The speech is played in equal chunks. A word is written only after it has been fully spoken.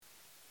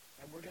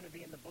we're going to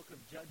be in the book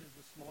of Judges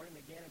this morning,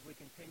 again, as we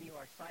continue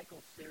our cycle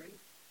series.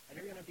 And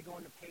you're going to be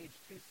going to page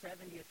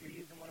 270 if you're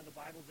using one of the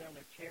Bibles there on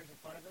the chairs in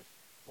front of us,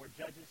 or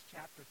Judges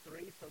chapter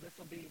 3. So this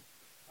will be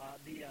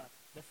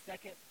the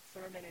second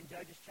sermon in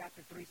Judges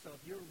chapter 3. So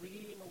if you're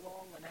reading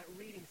along on that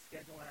reading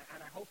schedule,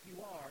 and I hope you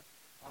are,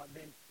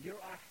 then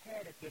you're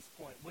ahead at this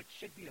point, which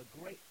should be a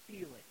great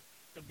feeling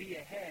to be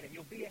ahead. And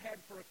you'll be ahead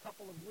for a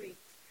couple of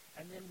weeks,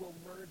 and then we'll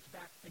merge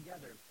back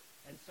together.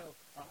 And so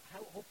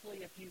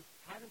hopefully if you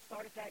haven't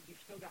started that, you've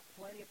still got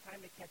plenty of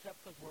time to catch up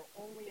because we're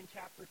only in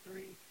chapter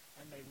 3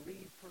 and they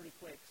read pretty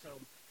quick. So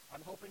I'm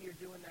hoping you're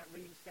doing that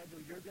reading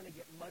schedule. You're going to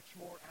get much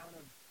more out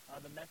of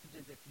the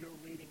messages if you're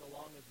reading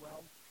along as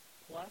well.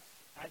 Plus,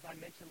 as I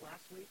mentioned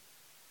last week,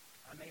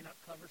 I may not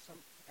cover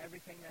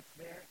everything that's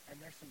there,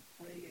 and there's some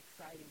pretty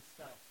exciting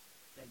stuff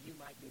that you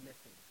might be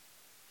missing.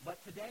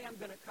 But today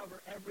I'm going to cover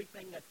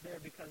everything that's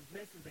there because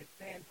this is a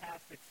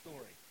fantastic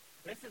story.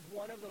 This is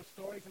one of those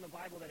stories in the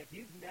Bible that if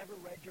you've never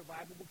read your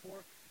Bible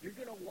before, you're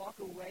going to walk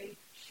away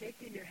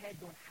shaking your head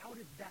going, how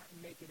did that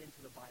make it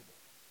into the Bible?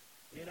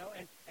 You know,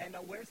 and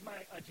where's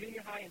my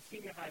junior high and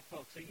senior high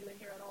folks? Are you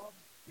in here at all?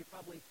 You're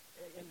probably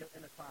in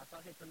the class. I'll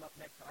hit them up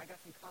next time. I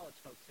got some college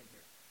folks in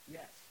here.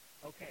 Yes.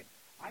 Okay.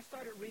 I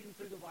started reading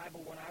through the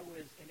Bible when I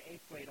was in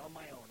 8th grade on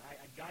my own. I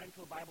got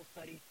into a Bible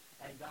study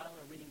and got on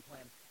a reading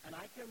plan. And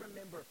I can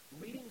remember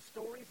reading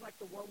stories like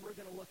the one we're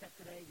going to look at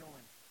today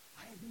going,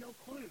 I had no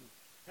clue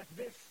that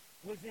this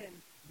was in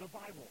the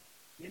Bible.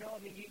 You know,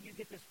 I mean, you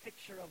get this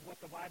picture of what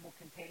the Bible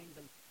contains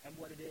and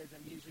what it is,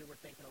 and usually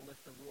we're thinking a list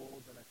of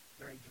rules and a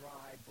very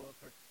dry book,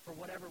 or for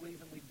whatever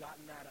reason we've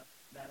gotten that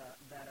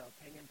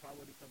opinion,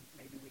 probably because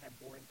maybe we had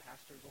boring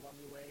pastors along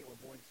the way or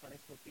boring Sunday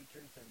school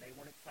teachers, and they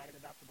weren't excited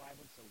about the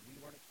Bible, so we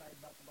weren't excited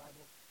about the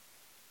Bible.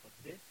 But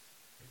this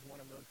is one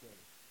of those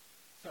days.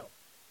 So,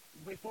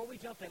 before we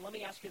jump in, let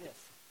me ask you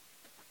this.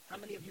 How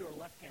many of you are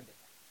left-handed?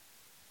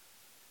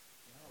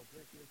 Oh,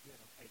 good.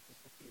 Okay, just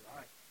a few. All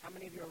right. How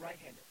many of you are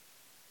right-handed?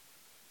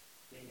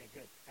 Yeah,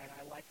 good. And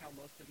I like how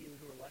most of you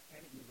who are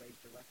left-handed, you raised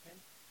your left hand,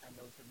 and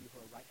those of you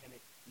who are right-handed,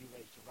 you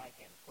raised your right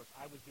hand. Of course,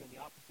 I was doing the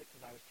opposite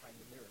because I was trying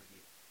to mirror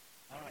you.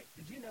 All right.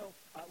 Did you know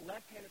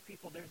left-handed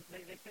people, they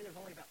say there's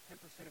only about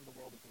 10% of the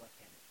world is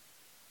left-handed.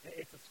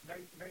 It's a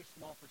very, very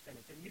small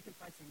percentage. And you can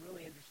find some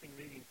really interesting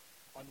reading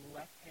on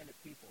left-handed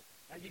people.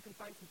 Now, you can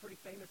find some pretty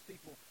famous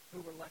people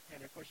who were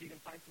left-handed. Of course, you can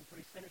find some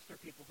pretty sinister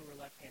people who were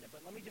left-handed.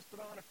 But let me just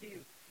throw on a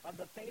few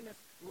of the famous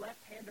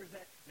left-handers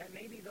that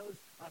maybe those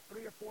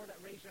 3 or 4 that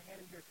raise your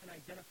hand in here can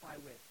identify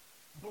with.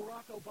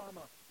 Barack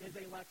Obama is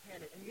a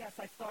left-handed. And yes,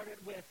 I started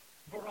with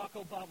Barack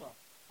Obama.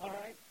 All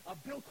right?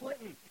 Bill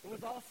Clinton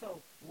was also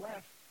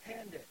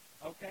left-handed.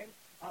 Okay?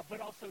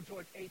 But also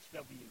George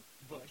H.W.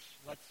 Bush.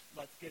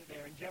 Let's get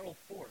there. And Gerald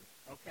Ford.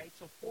 Okay?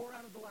 So 4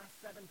 out of the last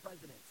 7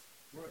 presidents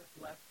were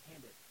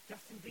left-handed.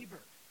 Justin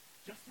Bieber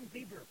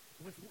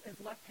is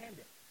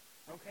left-handed.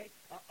 Okay?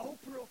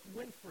 Oprah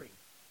Winfrey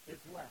is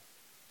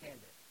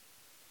left-handed.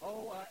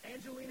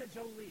 Angelina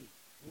Jolie,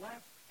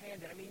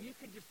 left-handed. I mean, you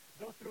could just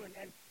go through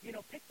and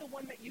pick the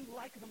one that you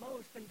like the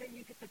most, and then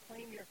you get to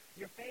claim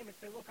your fame and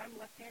say, look, I'm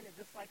left-handed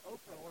just like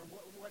Oprah or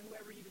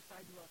whoever you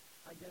decide to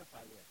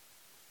identify with.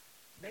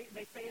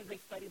 They say as they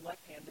study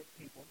left-handed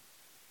people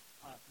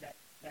that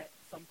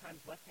sometimes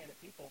left-handed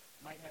people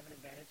might have an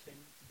advantage in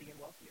being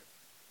wealthier.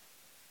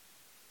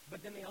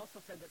 But then they also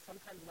said that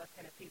sometimes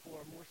left-handed people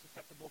are more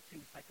susceptible to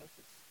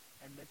psychosis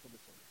and mental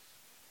disorders.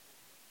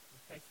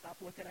 Okay, stop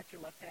looking at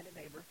your left-handed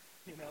neighbor.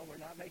 We're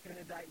not making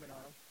an indictment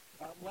on them.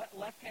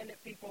 Left-handed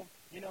people,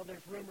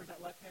 there's rumors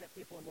that left-handed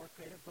people are more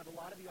creative, but a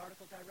lot of the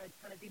articles I read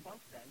kind of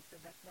debunked that and said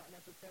that's not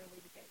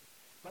necessarily the case.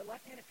 But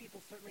left-handed people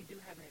certainly do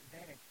have an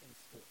advantage in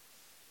sports.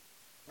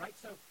 Right?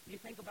 So you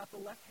think about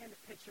the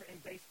left-handed pitcher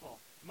in baseball.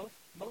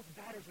 Most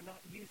batters are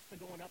not used to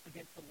going up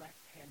against the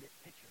left-handed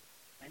pitcher.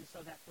 And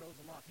so that throws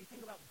them off. You think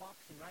about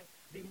boxing, right?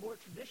 The more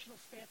traditional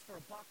stance for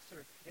a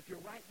boxer, if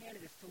you're right-handed,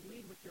 is to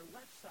lead with your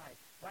left side,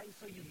 right? And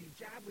so you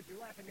jab with your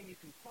left, and then you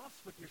can cross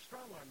with your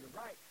strong arm, your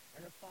right,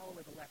 and then follow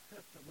with the left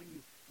hook. But when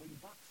you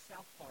box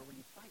southpaw, when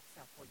you fight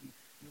southpaw, you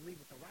lead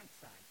with the right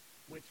side,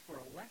 which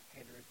for a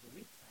left-hander is the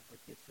weak side,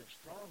 which gets their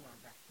strong arm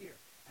back here.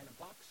 And a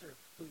boxer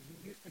who's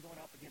used to going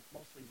up against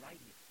mostly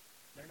righties,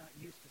 they're not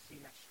used to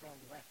seeing that strong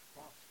left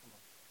cross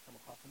come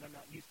across, and they're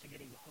not used to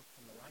getting the hook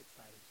from the right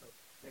side. And so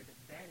there's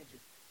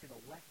advantages to the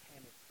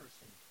left-handed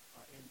person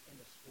in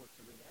the sports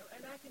arena.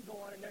 And I can go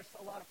on, and there's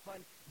a lot of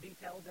fun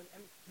details,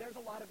 and there's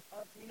a lot of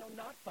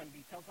not fun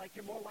details, like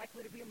you're more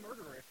likely to be a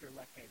murderer if you're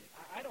left-handed.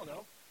 I don't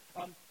know.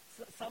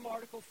 Some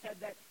articles said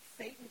that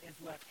Satan is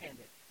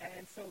left-handed.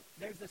 And so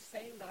there's this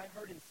saying that I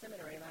heard in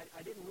seminary, and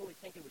I didn't really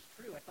think it was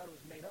true. I thought it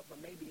was made up,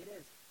 but maybe it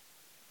is.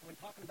 When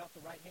talking about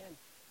the right hand,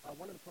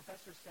 one of the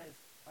professors says,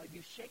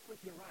 you shake with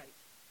your right,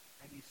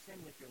 and you sin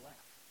with your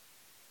left.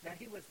 Now,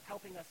 he was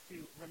helping us to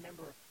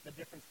remember the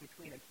difference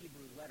between a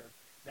Hebrew letter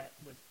that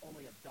was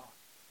only a dot,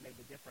 made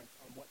the difference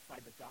on what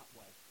side the dot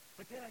was.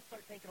 But then I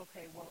start thinking,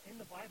 okay, well, in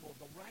the Bible,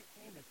 the right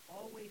hand is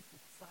always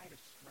the side of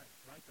strength,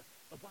 right?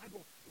 The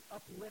Bible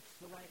uplifts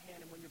the right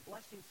hand, and when you're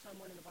blessing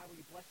someone in the Bible,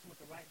 you bless them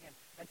with the right hand.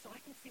 And so I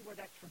can see where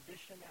that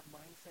tradition, that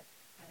mindset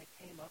kind of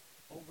came up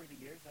over the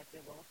years. I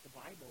said, well, if the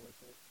Bible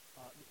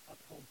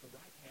upholds the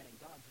right hand, and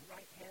God's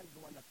right hand is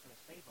the one that's going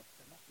to save us,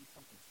 there must be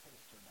something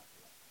sinister about the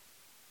left hand.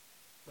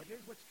 But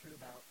here's what's true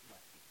about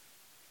lefties.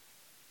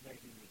 They're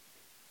unique.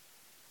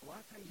 A lot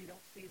of times you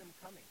don't see them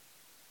coming.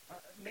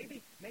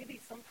 Maybe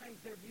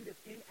sometimes they're viewed as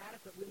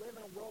inadequate. We live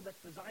in a world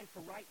that's designed for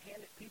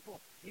right-handed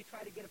people. You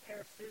try to get a pair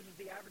of scissors,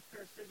 the average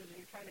pair of scissors, and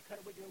you're trying to cut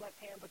it with your left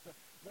hand, but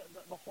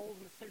the holes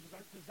in the scissors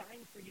aren't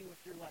designed for you if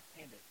you're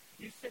left-handed.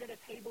 You sit at a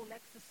table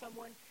next to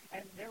someone,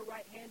 and they're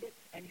right-handed,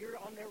 and you're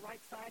on their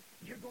right side,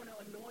 you're going to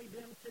annoy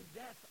them to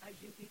death as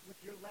you eat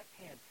with your left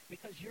hand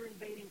because you're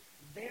invading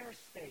their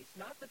space.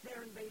 Not that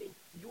they're invading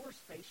your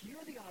space.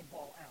 You're the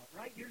oddball out,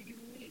 right? You're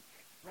unique,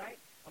 right?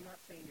 I'm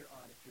not saying you're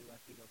odd if you're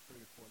lefty. Those 3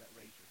 or 4 that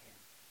raise your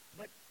hand.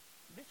 But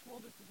this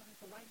world is designed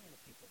for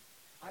right-handed people.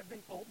 I've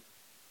been told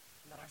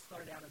that I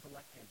started out as a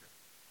left-hander.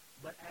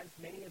 But as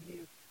many of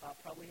you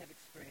probably have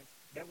experienced,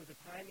 there was a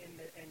time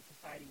in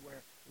society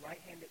where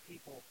right-handed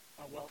people,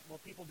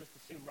 people just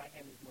assumed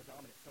right-handed was more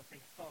dominant. So if they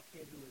saw a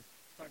kid who was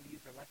starting to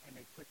use their left hand,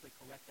 they'd quickly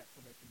correct that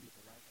so they could use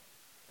their right hand.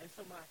 And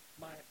so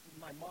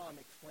my mom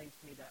explains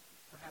to me that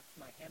perhaps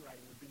my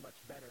handwriting would be much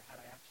better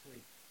had I actually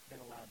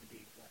been allowed to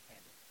be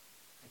left-handed.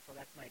 And so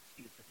that's my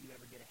excuse. If you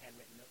ever get a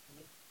handwritten note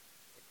from me,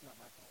 it's not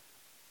my fault.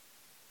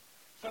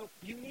 So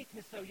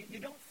uniqueness, though, you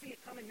don't see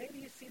it coming. Maybe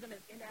you see them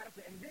as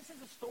inadequate. And this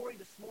is a story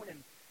this morning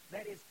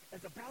that is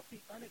about the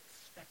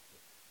unexpected.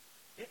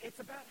 It's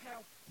about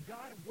how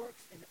God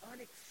works in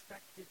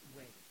unexpected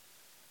ways.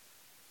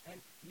 And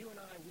you and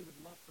I, we would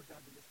love for God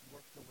to just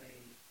work the way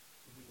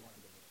we want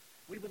him to work.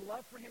 We would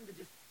love for him to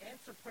just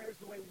answer prayers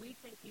the way we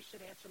think he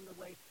should answer them, the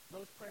way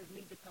those prayers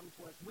need to come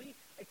to us. We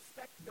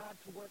expect God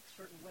to work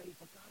certain ways,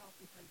 but God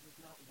oftentimes does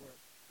not work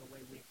the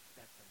way we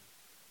expect him.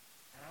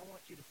 And I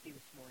want you to see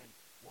this morning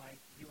why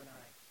you and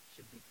I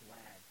should be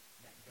glad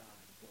that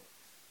God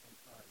works in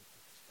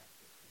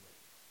unexpected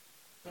ways.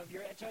 So if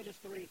you're at Judges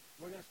 3,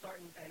 we're going to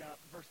start in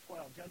verse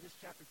 12. Judges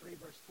chapter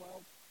 3, verse 12.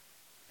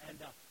 And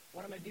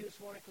what I'm going to do this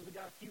morning, because we've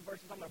got a few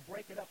verses, I'm going to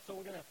break it up. So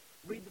we're going to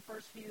read the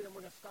first few, then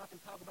we're going to stop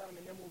and talk about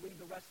them, and then we'll read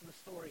the rest of the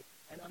story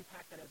and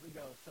unpack that as we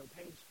go. So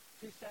page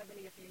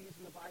 270, if you're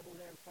using the Bible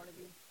there in front of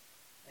you.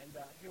 And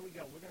here we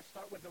go. We're going to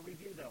start with a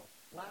review, though.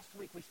 Last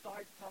week, we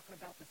started talking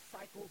about the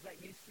cycles that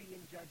you see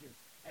in Judges.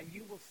 And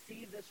you will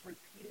see this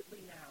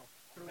repeatedly now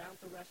throughout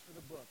the rest of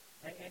the book.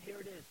 And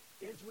here it is.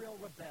 Israel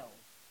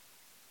rebels.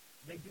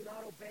 They do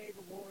not obey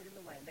the Lord in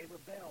the land. They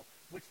rebel,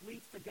 which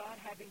leads to God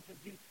having to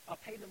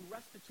pay them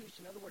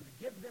restitution. In other words,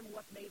 give them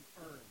what they've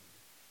earned.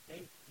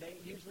 They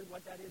usually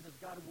what that is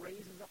God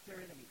raises up their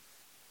enemies.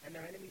 And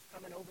their enemies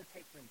come and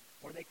overtake them.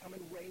 Or they come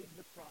and raid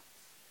the crops.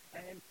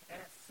 And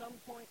at some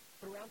point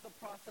throughout the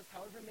process,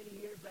 however many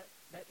years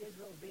that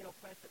Israel is being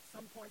oppressed, at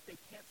some point they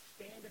can't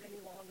stand it any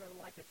longer,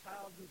 like a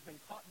child who's been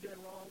caught doing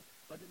wrong,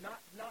 but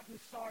not who's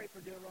sorry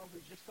for doing wrong,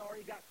 who's just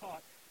sorry he got caught.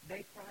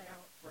 They cry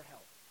out for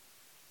help.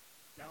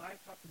 Now, I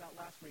talked about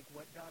last week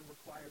what God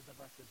requires of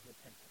us is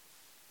repentance,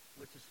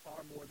 which is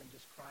far more than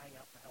just crying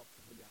out for help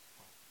because we got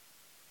caught.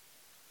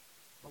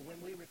 But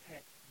when we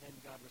repent, then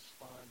God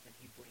responds and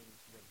he brings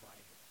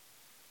revival.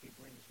 He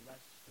brings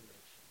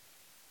restoration.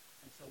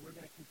 And so we're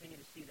going to continue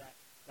to see that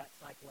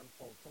cycle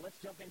unfold. So let's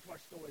jump into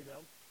our story,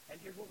 though. And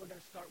here's what we're going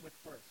to start with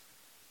first.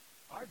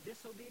 Our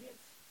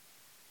disobedience,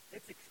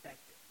 it's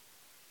expected.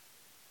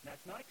 Now,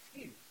 it's not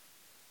excused,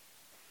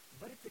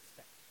 but it's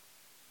expected.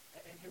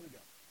 And here we go.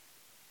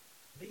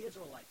 The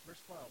Israelites, verse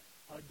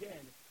 12,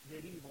 again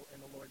did evil in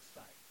the Lord's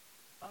sight.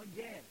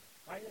 Again.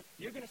 Right?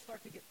 You're going to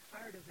start to get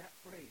tired of that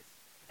phrase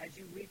as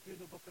you read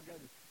through the book of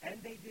Judges. And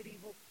they did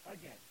evil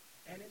again.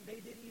 And then they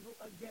did evil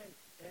again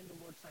in the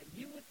Lord's sight.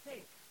 You would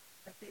think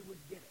that they would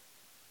get it.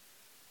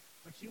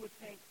 But you would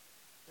think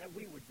that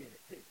we would get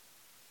it too.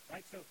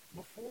 Right? So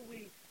before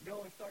we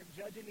go and start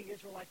judging the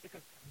Israelites,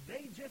 because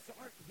they just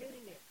aren't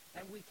getting it.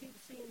 And we keep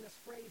seeing this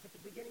phrase at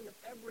the beginning of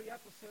every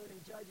episode in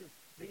Judges.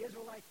 The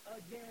Israelites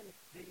again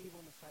did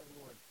evil in the sight of the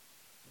Lord.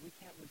 We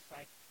can't lose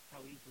sight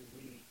how easily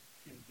we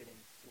too get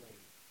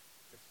enslaved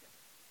to sin.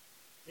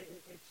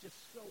 It's just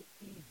so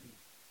easy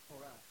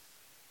for us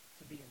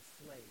to be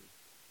enslaved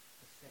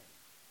to sin.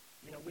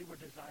 You know, we were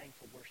designed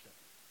to worship.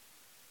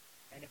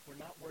 And if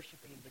we're not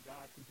worshiping the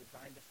God who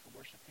designed us to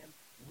worship him,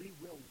 we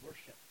will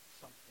worship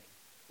something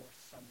or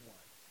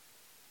someone.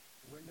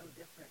 We're no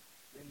different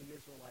than the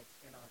Israelites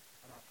in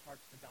our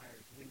heart's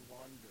desires. We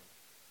wander.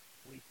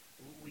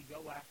 We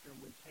go after and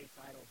we chase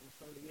idols. And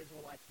so the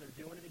Israelites, they're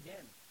doing it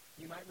again.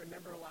 You might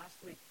remember last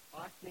week,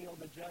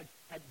 Othniel the judge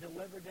had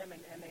delivered them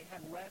and they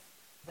had rest,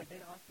 but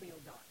then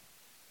Othniel died.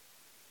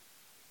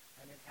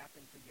 And it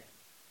happens again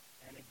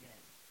and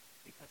again.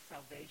 Because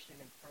salvation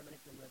and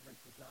permanent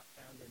deliverance was not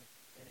found in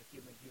a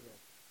human hero.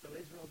 So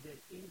Israel did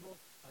evil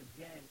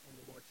again in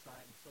the Lord's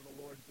sight. And so the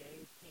Lord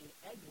gave King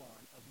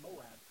Eglon of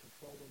Moab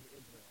control over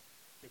Israel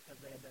because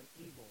they had done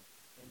evil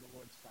in the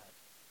Lord's sight.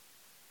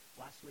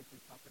 Last week we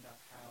talked about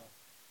how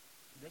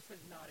this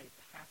is not a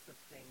passive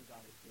thing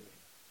God is doing.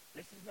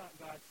 This is not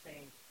God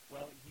saying,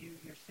 well,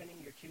 you're sinning,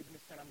 you're choosing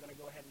to sin, I'm going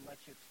to go ahead and let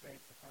you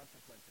experience the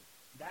consequences.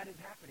 That is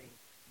happening,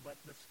 but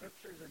the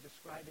scriptures are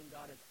describing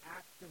God as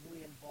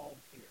actively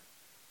involved here.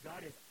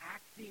 God is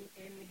acting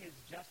in his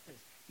justice.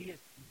 He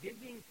is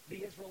giving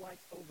the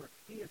Israelites over.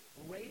 He is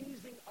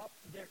raising up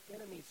their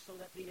enemies so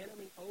that the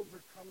enemy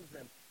overcomes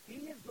them.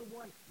 He is the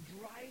one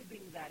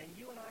driving that. And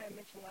you and I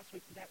mentioned last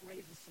week that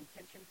raises some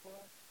tension for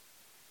us.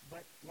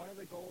 But one of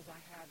the goals I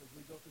have as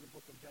we go through the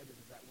book of Judges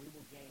is that we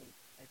will gain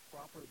a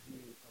proper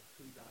view of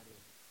who God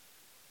is.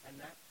 And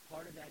that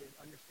part of that is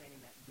understanding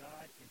that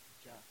God is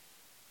just,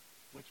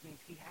 which means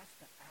he has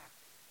to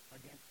act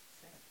against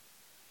sin.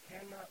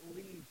 Cannot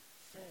leave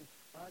sin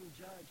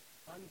unjudged,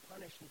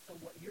 unpunished. And so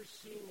what you're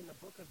seeing in the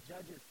book of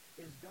Judges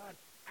is God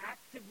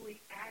actively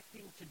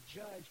acting to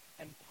judge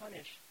and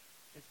punish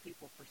his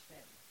people for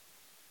sin.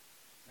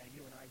 Now,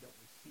 you and I don't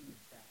receive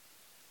that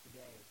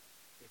today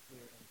if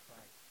we're in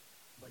Christ.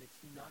 But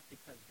it's not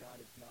because God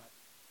is not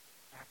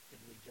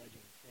actively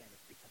judging sin.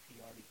 It's because he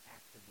already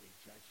actively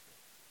judged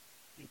it.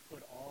 He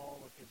put all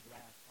of his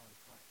wrath on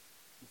Christ.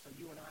 And so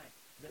you and I,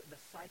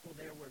 the cycle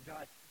there where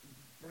God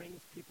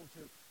brings people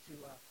to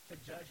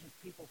judge his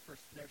people for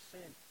their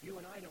sin, you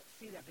and I don't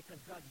see that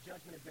because God's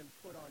judgment has been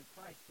put on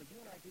Christ. But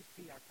you and I do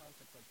see our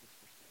consequences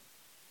for sin.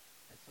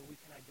 And so we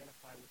can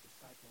identify with the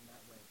cycle in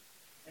that way.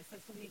 And so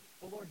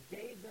the Lord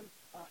gave them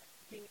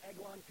King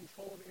Eglon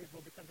control of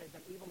Israel because they've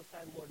done evil in the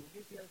sight of the Lord. And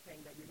here's the other thing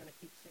that you're going to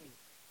keep seeing.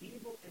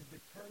 Evil is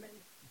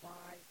determined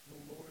by the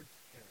Lord's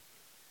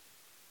character.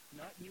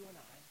 Not you and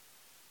I,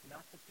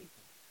 not the people.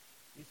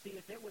 You see,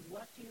 if it was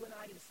left to you and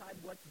I to decide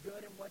what's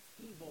good and what's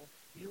evil,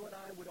 you and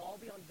I would all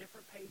be on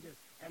different pages,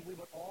 and we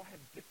would all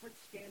have different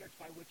standards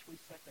by which we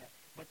set that.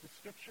 But the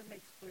Scripture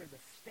makes clear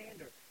the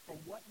standard for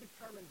what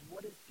determines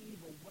what is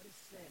evil, what is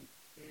sin,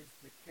 is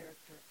the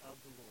character of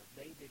the Lord.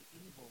 They did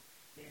evil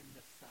in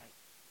the sight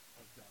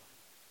of God.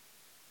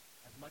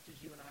 As much as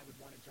you and I would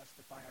want to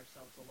justify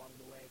ourselves along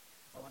the way,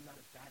 oh, I'm not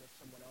as bad as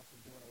someone else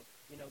is doing. Or,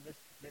 you know, this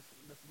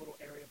little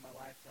area of my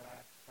life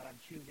that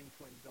I'm choosing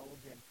to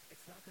indulge in,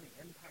 it's not going to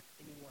impact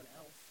anyone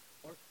else.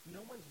 Or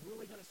no one's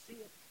really going to see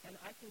it, and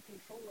I can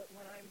control it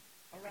when I'm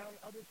around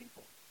other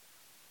people.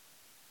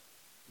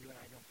 You and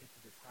I don't get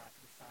to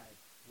decide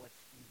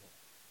what's evil.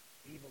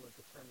 Evil is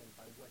determined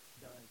by what's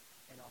done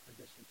in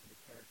opposition to the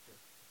character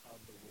of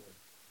the Lord.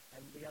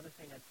 And the other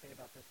thing I'd say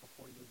about this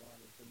before we move on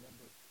is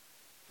remember,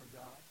 for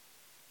God,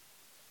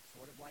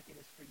 sort of like it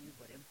is for you,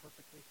 but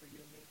imperfectly for you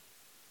and me,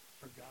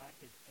 for God,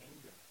 his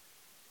anger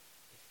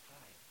is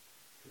tied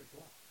to his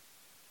love.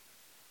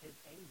 His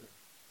anger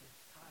is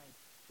tied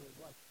to his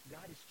love.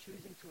 God is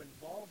choosing to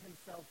involve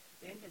himself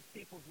in his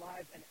people's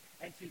lives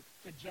and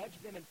to judge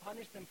them and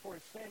punish them for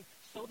his sin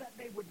so that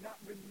they would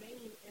not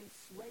remain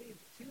enslaved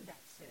to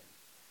that sin.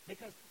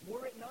 Because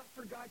were it not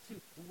for God to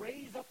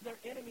raise up their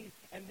enemies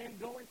and then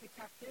go into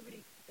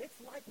captivity,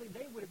 it's likely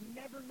they would have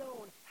never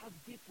known how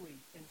deeply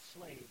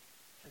enslaved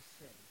to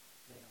sin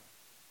they are.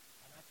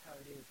 And that's how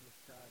it is with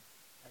God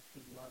as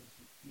he loves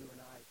you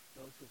and I,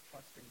 those who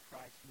trust in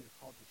Christ, who are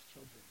called his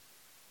children.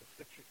 The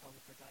Scripture tells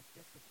us that God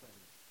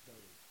disciplines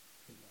those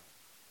he loves.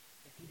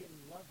 If he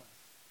didn't love us,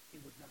 he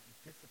would not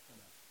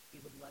discipline us. He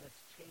would let us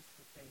chase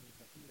the things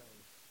that he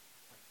knows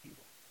are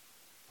futile.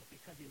 But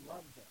because he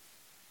loves us,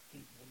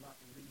 he will not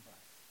leave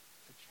us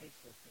to chase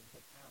those things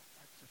without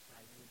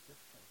exercising his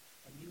discipline.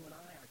 And you and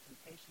I, our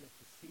temptation is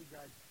to see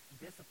God's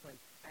discipline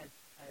as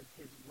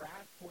his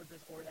wrath towards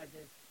us, or as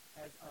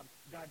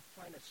God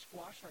trying to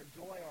squash our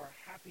joy or our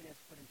happiness,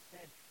 but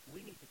instead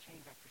we need to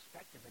change our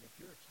perspective. And if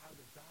you're a child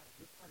of God,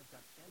 if you're part of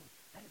God's family,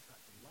 that is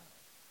God's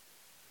love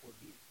toward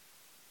you.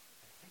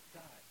 And thank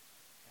God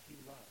that he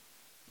loves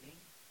me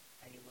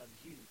and he loves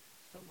you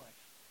so much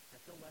that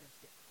he'll let us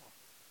get caught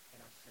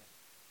in our sin.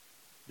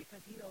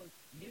 Because he knows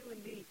you and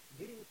me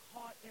getting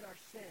caught in our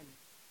sin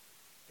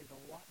is a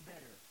lot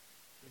better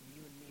than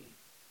you and me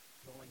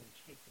going and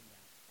chasing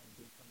that and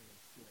becoming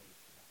enslaved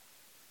to that.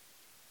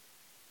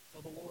 So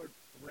the Lord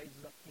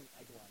raises up King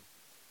Eglon.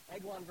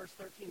 Eglon, verse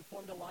 13,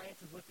 formed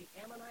alliances with the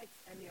Ammonites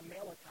and the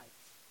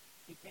Amalekites.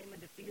 He came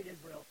and defeated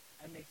Israel,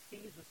 and they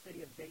seized the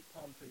city of date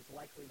palm trees.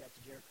 Likely that's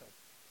Jericho.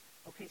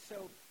 Okay,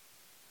 so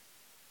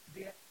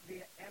the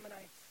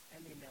Ammonites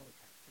and the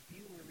Amalekites. If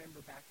you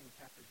remember back in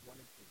chapters 1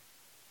 and 2,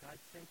 God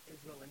sent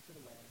Israel into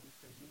the land, and he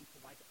says, you need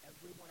to wipe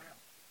everyone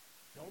out.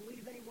 Don't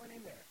leave anyone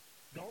in there.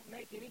 Don't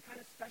make any kind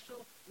of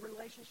special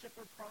relationship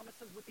or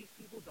promises with these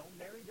people. Don't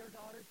marry their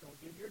daughters. Don't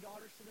give your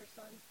daughters to their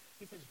sons.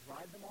 He says,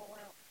 drive them all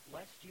out,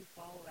 lest you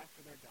follow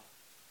after their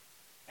gods.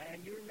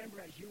 And you remember,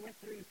 as you went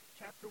through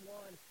chapter 1,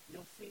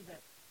 you'll see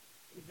that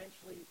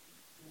eventually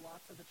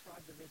lots of the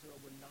tribes of Israel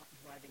were not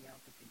driving out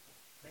the people.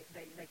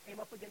 They came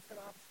up against an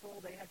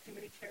obstacle. They had too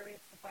many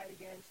chariots to fight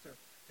against, or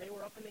they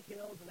were up in the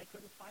hills and they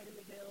couldn't fight in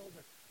the hills,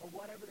 or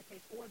whatever the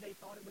case. Or they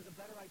thought it was a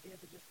better idea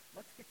to just,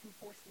 let's get some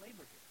forced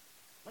labor here.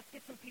 Let's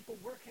get some people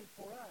working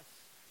for us.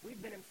 We've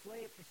been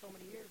enslaved for so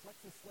many years.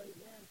 Let's enslave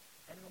them,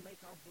 and it'll make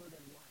our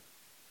burden light.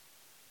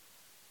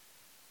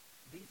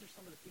 These are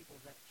some of the people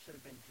that should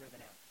have been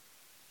driven out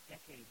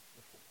decades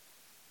before.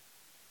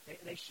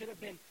 They should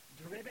have been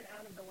driven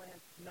out of the land,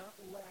 not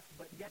left,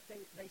 but yet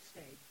they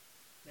stayed.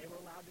 They were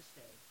allowed to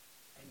stay.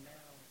 And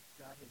now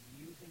God is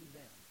using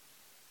them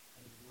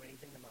and he's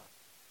raising them up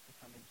to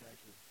come and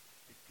judge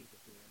his people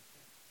who are in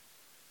sin.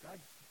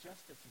 God's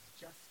justice is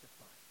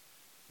justified.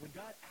 When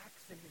God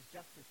acts in his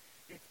justice,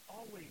 it's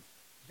always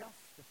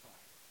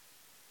justified.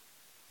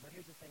 But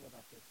here's the thing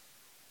about this.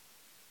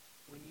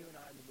 When you and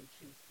I, when we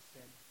choose to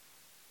sin,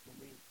 when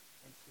we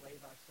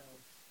enslave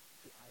ourselves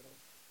to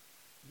idols,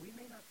 we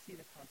may not see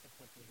the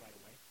consequences right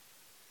away.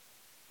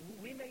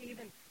 We may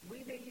even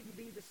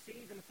be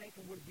deceived into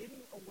thinking we're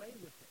getting away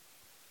with it.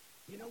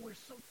 You know, we're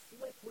so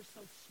slick, we're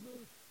so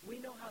smooth.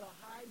 We know how to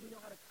hide, we know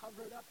how to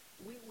cover it up.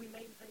 We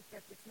may think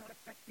that it's not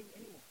affecting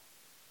anyone.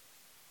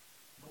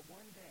 But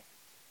one day,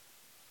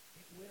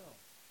 it will,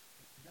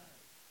 it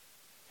does,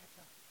 catch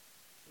up.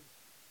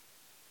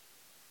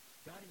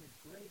 God in his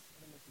grace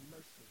and in his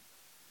mercy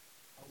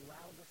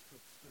allows us to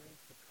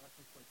experience the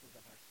consequences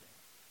of our sin.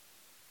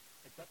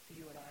 It's up to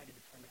you and I to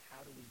determine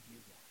how do we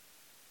view that.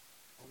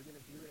 Are we going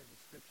to view it as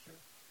the Scripture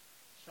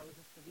shows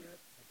us to view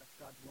it, as that's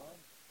God's love?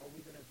 Or are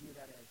we going to view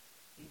that as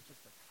he's just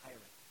a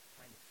tyrant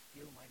trying to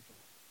steal my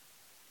joy,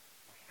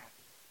 my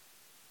happiness?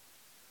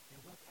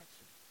 It will catch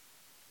you.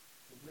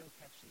 It will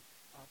catch you.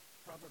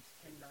 Proverbs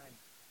 10:9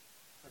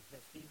 says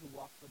this, he who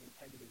walks with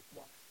integrity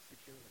walks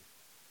securely.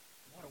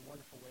 What a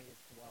wonderful way it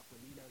is to walk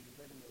when you know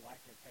you're living your life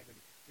in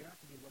integrity. You don't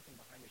have to be looking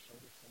behind your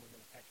shoulder, someone's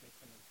going to catch me,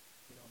 someone,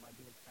 am I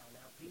being found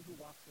out? He who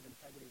walks with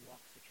integrity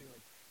walks securely.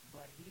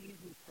 But he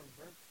who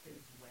perverts his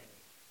way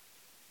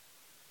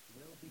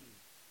will be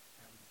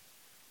found out.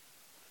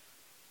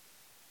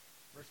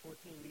 Verse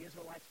 14, the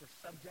Israelites were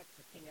subject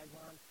to King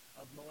Eglon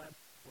of Moab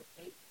for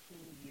 18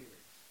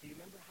 years. Do you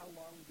remember how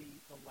long the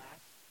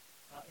last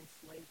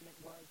enslavement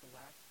was, the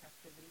last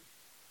captivity?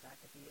 Back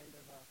at the end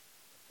of,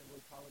 it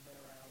would have probably been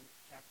around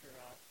chapter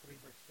 3,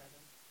 verse 7.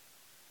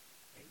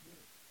 8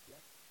 years,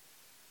 yep.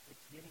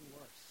 It's getting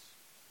worse.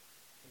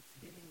 It's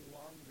getting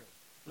longer.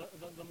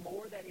 The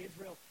more that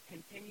Israel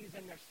continues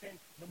in their sin,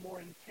 the more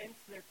intense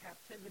their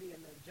captivity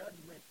and their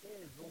judgment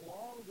is, the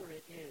longer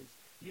it is.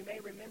 You may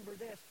remember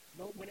this,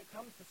 when it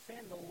comes to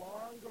sin, the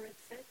longer it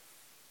sits,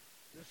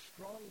 the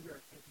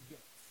stronger it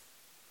gets.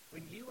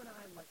 When you and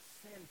I let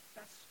sin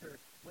fester,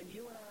 when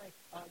you and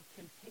I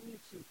continue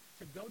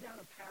to go down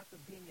a path of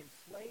being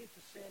enslaved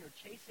to sin or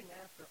chasing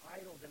after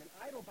idols, and an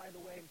idol, by the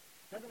way,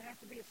 doesn't have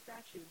to be a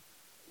statue.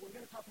 We're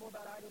going to talk more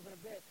about idols in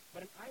a bit,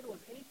 but an idol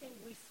is anything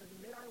we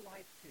submit our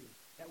life to,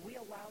 that we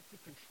allow to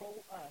control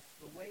us,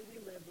 the way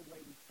we live, the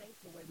way we think,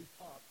 the way we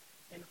talk,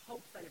 in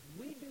hopes that if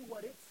we do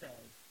what it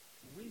says,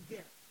 we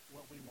get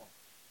what we want.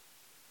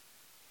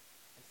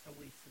 And so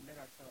we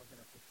submit ourselves and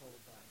are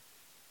controlled by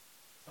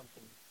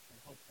something in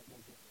hopes that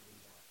we'll get what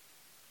we want.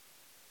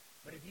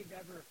 But if you've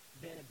ever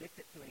been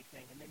addicted to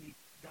anything and then you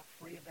got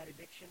free of that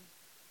addiction,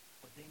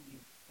 but then you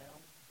fell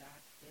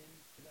back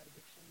into that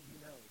addiction, you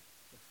know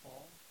the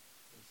fall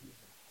is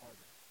usually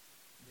harder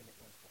than it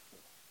was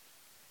before.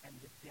 And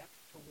the depth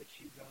to which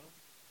you go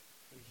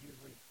is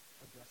usually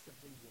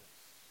progressively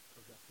worse,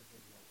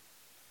 progressively lower.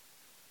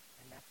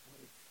 And that's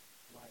what it's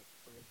like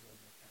for Israel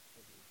in their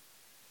captivity.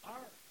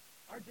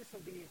 Our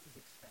disobedience is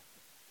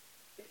expected.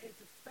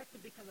 It's expected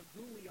because of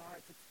who we are.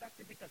 It's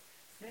expected because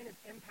sin has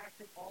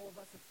impacted all of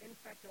us. It's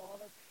infected all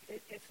of us.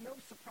 It's no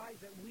surprise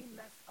that we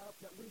mess up,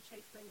 that we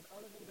chase things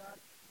other than God.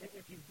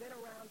 If you've been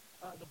around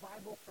the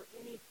Bible for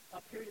any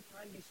period of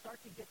time, you start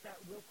to get that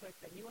real quick,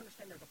 that you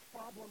understand there's a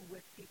problem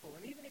with people.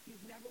 And even if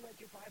you've never read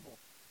your Bible,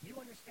 you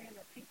understand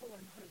that people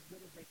are not as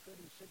good as they could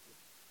and should be,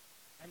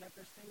 and that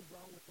there's things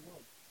wrong with the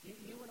world.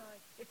 You and I,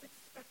 it's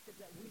expected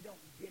that we don't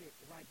get it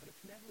right, but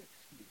it's never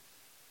excused.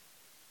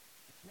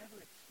 It's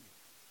never excused.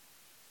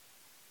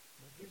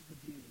 But here's the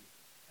beauty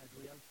as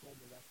we unfold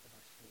the rest of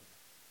our story.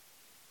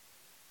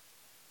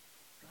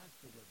 God's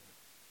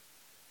deliverance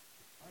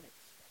is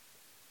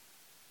unexpected.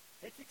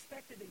 It's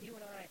expected that you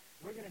and I,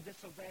 we're going to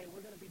disobey,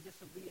 we're going to be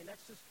disobedient.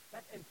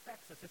 That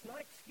infects us. It's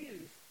not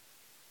excused,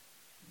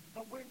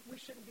 but we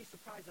shouldn't be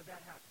surprised that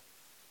that happens.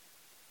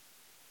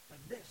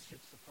 But this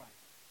should surprise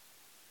us.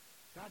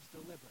 God's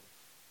deliverance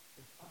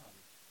is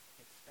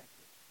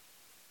unexpected.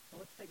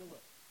 So let's take a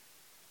look.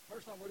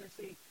 First off, we're going to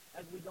see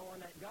as we go on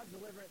that God's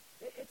deliverance,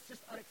 it's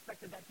just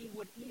unexpected that he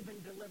would even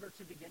deliver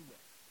to begin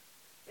with.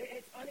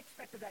 It's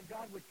unexpected that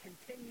God would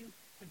continue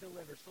to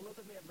deliver. So look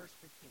at me at verse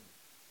 15.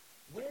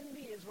 When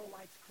the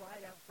Israelites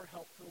cried out for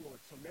help to the Lord.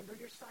 So remember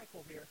your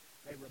cycle here.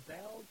 They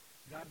rebelled.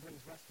 God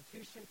brings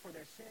restitution for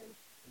their sin.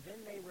 Then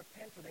they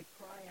repent or they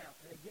cry out.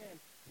 And again,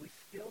 we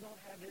still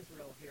don't have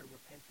Israel here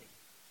repenting.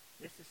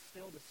 This is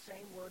still the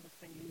same word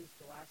that's been used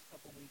the last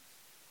couple weeks.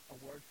 A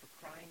word for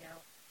crying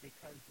out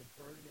because the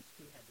burden is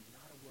too heavy.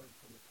 Not a word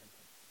for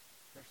repentance.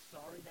 They're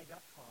sorry they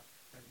got caught.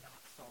 They're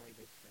not sorry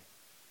they sinned.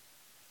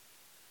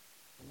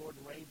 The Lord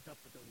raised up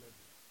a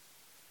deliverer.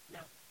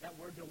 Now, that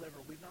word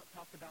deliverer, we've not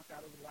talked about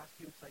that over the last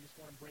few weeks. I just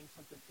want to bring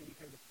something to you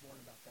here this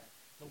morning about that.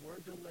 The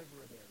word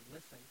deliverer there,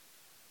 listen,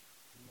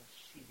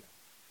 Mashiach.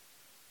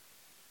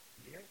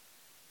 You hear it?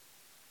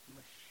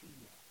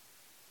 Mashiach.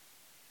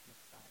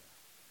 Messiah.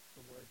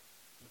 The word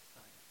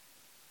Messiah.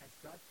 As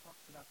God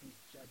talks about these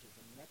judges,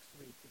 and next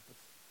week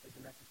is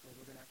the message where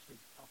we're going to actually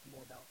talk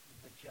more about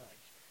the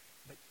judge.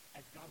 But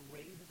as God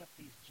raises up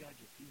these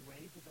judges, he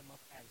raises them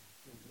up as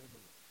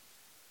deliverers,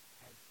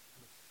 as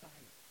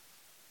Messiahs.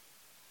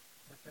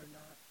 But they're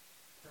not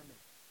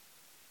permanent.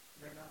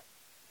 They're not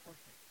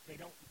perfect. They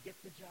don't get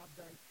the job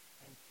done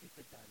and keep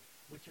it done,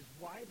 which is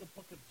why the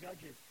book of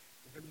Judges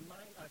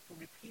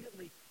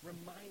repeatedly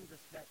reminds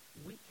us that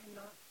we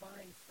cannot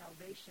find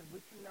salvation,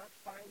 we cannot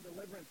find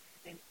deliverance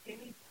in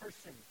any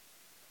person,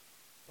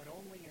 but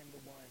only in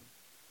the one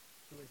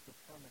who is the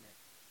permanent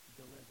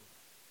deliverer,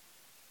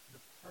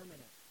 the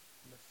permanent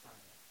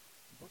Messiah.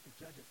 The book of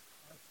Judges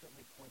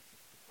constantly points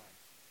us to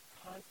Christ,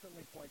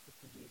 constantly points us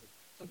to Jesus.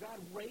 So God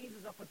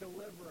raises up a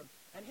deliverer,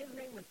 and his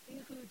name was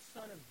Ehud,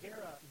 son of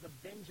Gera, the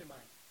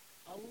Benjamite,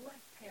 a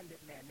left-handed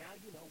man. Now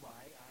you know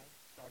why I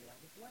started out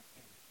with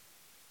left-handed.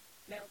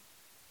 Now,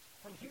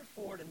 from here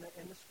forward in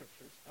the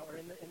scriptures, or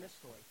in this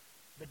story,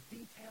 the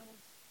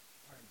details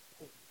are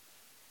important.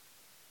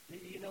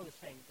 You know the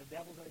saying, the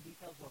devil's in the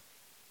details? Well,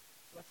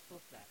 let's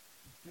flip that.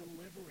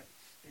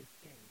 Deliverance is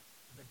in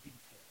the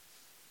details.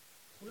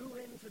 Clue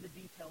into the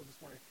details this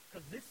morning,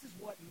 because this is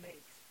what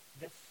makes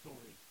this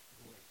story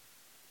great.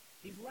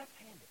 He's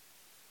left-handed.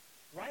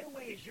 Right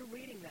away, as you're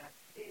reading that,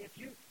 if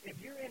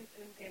you're in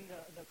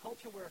the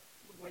culture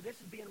where this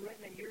is being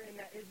written and you're in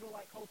that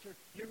Israelite culture,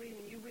 you're reading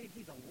and you read,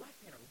 he's a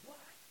left-hander. What?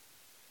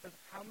 So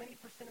how many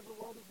percent of the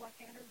world is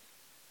left-handers?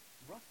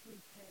 Roughly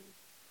 10%.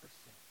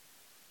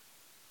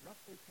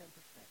 Roughly 10%.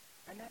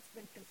 And that's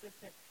been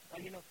consistent,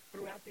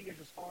 throughout the years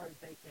as far as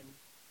they can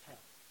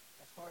tell,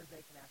 as far as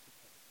they can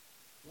ascertain.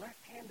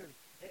 Left-handers,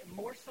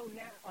 more so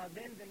now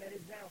then than it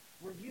is now,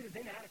 were viewed as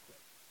inadequate.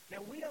 Now,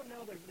 we don't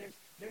know.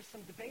 There's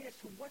some debate as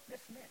to what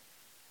this meant.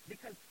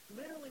 Because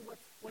literally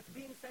what's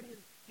being said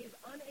is he's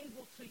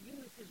unable to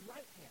use his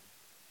right hand.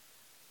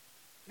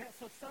 Now,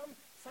 so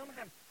some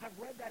have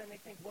read that and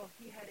they think, well,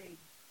 he had a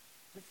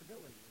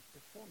disability, a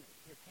deformity.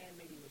 His hand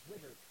maybe was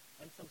withered,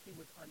 and so he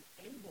was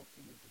unable to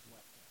use his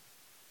left hand.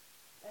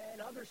 And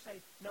others say,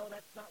 no,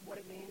 that's not what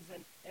it means,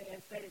 and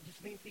instead it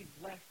just means he's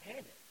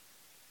left-handed.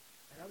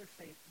 And others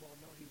say, well,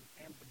 no, he was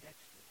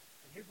ambidextrous.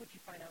 And here's what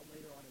you find out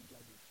later on in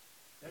Judges.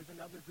 There's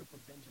another group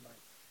of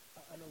Benjamites,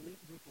 an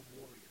elite group of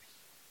warriors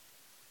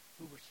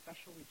who were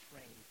specially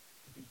trained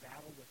to do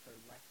battle with their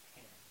left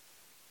hands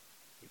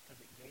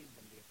because it gave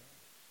them the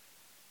advantage.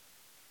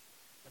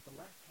 But the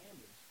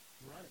left-handers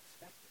were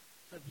unexpected.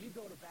 So if you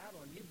go to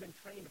battle and you've been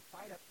trained to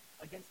fight up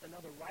against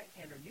another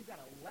right-hander, and you've got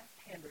a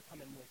left-hander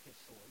coming with his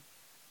sword,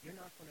 you're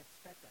not going to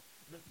expect that.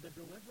 The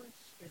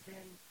deliverance is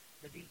in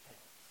the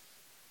details.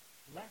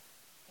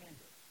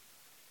 Left-handed.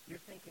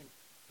 You're thinking,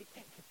 he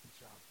can't get the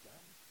job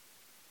done.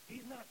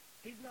 He's not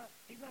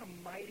a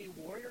mighty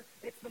warrior.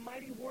 It's the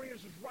mighty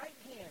warrior's right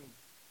hand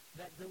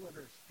that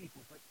delivers people.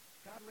 But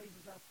God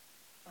raises up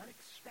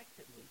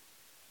unexpectedly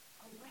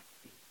a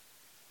lefty.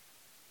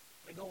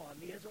 They go on.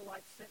 The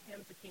Israelites sent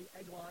him to King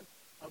Eglon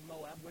of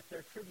Moab with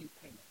their tribute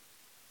payment.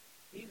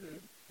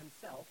 Ehud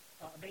himself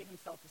made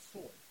himself a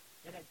sword.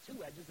 It had two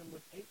edges and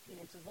was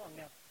 18 inches long.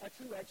 Now, a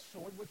two-edged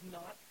sword was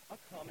not a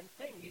common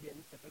thing. You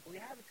didn't typically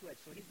have a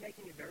two-edged sword. He's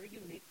making a very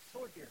unique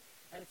sword here,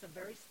 and it's a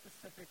very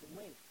specific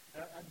length.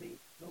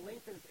 The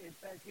length, it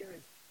says here,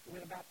 is with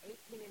about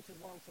 18 inches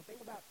long. So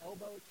think about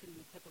elbow to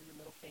the tip of your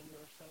middle finger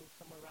or so,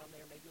 somewhere around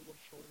there, maybe a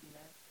little shorter than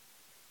that.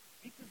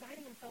 He's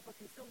designing himself a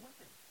concealed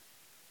weapon.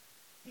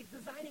 He's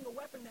designing a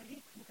weapon that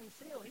he can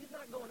conceal. He's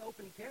not going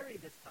open carry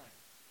this time.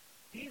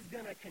 He's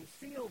going to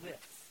conceal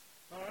this,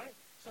 all right?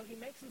 So he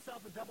makes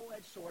himself a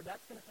double-edged sword.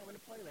 That's going to come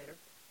into play later.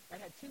 That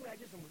had two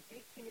edges and was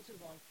 18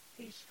 inches long.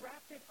 He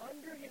strapped it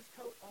under his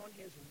coat on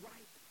his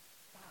right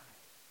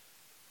thigh.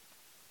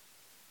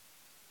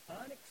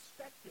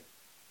 Unexpected.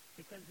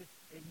 Because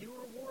if you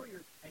were a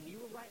warrior and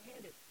you were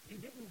right-handed, you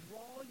didn't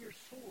draw your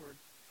sword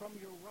from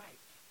your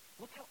right.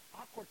 Look how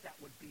awkward that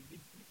would be.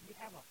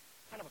 You'd have a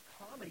kind of a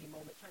comedy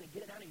moment trying to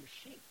get it out of your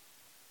sheath.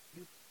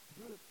 You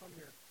drew it from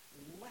your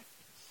left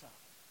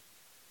side.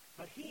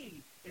 But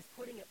he is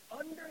putting it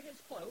under his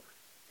cloak,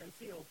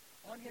 concealed,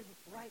 on his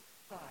right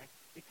thigh,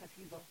 because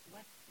he's a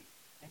lefty.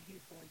 And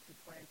he's going to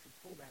plan to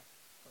pull that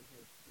from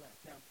his left.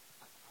 Now,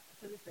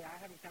 to this day, I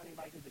haven't found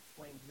anybody who's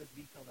explained this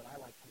detail that I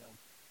like to know.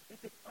 If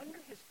it's under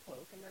his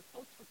cloak, and their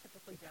cloaks were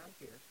typically down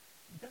here,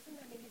 doesn't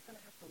that mean he's going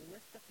to have to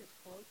lift up his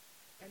cloak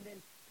and then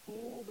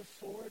pull the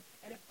sword?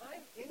 And if I'm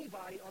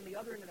anybody on the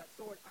other end of that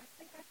sword, I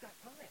think I've got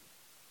time.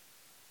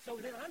 So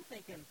then I'm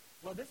thinking,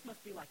 well, this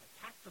must be like a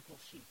tactical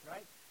sheath,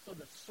 right? So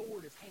the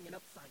sword is hanging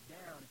upside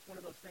down. It's one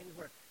of those things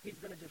where he's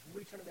going to just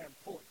reach under there and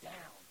pull it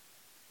down.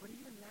 But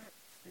even that,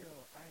 still,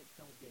 I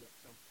don't get it.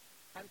 So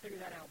I haven't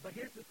figured that out. But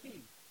here's the key.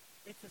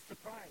 It's a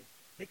surprise.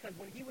 Because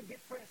when he would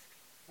get frisked,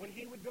 when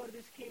he would go to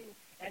this king,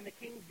 and the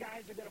king's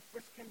guys are going to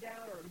frisk him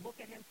down or look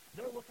at him,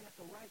 they're looking at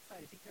the right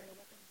side. Is he carrying a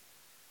weapon?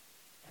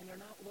 And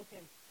they're not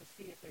looking to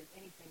see if there's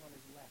anything on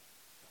his left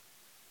side,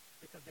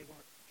 because they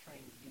weren't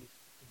trained, used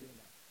to doing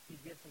that. he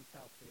gives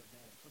himself the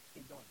advantage. Let's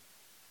keep going.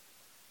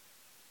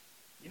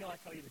 You know, I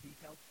tell you the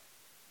details.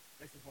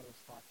 This is one of those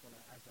spots when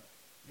as a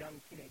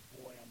young teenage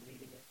boy, I'm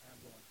reading it, and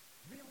I'm going,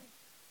 really?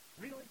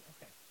 Really?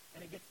 Okay.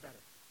 And it gets better.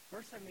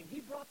 Verse 17,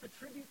 he brought the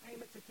tribute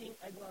payment to King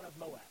Eglon of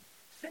Moab.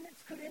 Sentence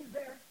could end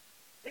there.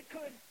 It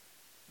could.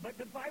 But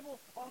the Bible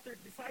author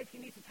decides he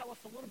needs to tell us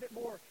a little bit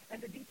more,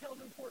 and the detail's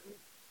important.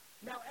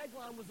 Now,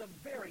 Eglon was a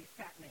very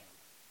fat man.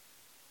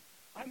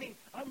 I mean,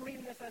 I'm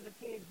reading this as a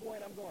teenage boy,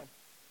 and I'm going,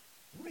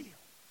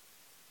 real?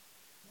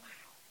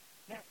 Wow.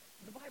 Now,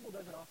 the Bible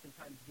doesn't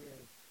oftentimes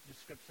give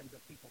descriptions of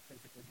people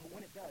physically, but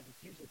when it does,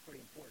 it's usually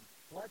pretty important.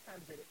 A lot of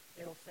times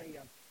it'll say,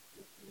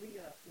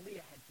 Leah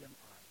had dim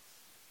eyes.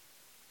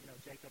 You know,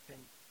 Jacob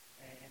and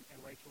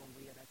Rachel and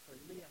Leah, that's for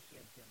Leah, she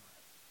had dim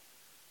eyes.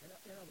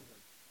 In other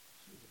words,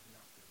 she was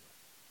not good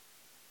looking.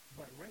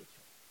 But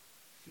Rachel,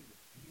 she was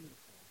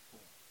beautiful and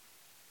full.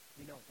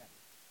 We know what that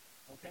is.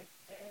 Okay?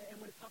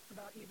 And when it talks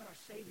about even our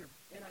Savior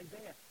in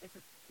Isaiah, it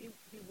says he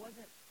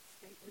wasn't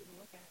stately to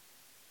look at.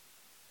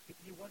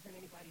 He wasn't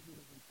anybody who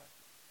was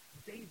impressive.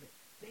 David,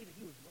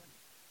 he was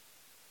running.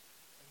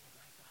 Oh,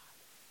 my God.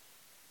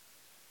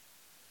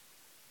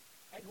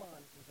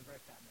 Eglon was a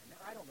very fat man.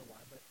 Now, I don't know why,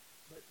 but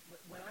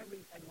when I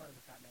read Eglon as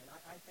a fat man,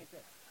 I think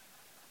this.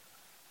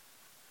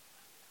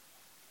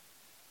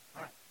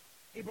 All right.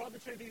 He brought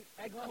the tribute.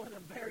 Eglon was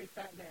a very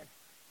fat man.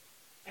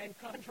 And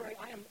contrary,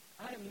 I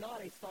am not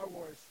a Star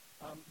Wars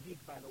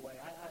geek, by the way.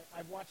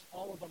 I've watched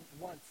all of them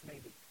once,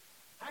 maybe.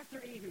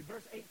 After Ehud,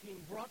 verse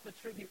 18, brought the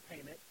tribute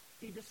payment,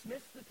 he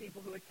dismissed the people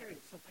who had carried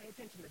it. So pay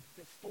attention.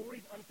 The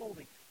story's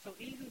unfolding. So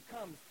Ehud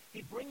comes.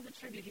 He brings the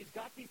tribute. He's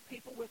got these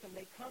people with him.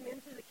 They come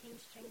into the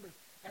king's chambers,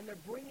 and they're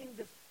bringing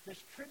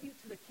this tribute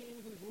to the king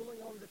who's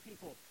ruling over the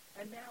people.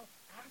 And now,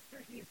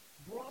 after he's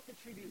brought the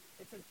tribute,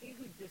 it says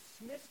Ehud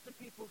dismissed the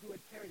people who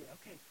had carried it.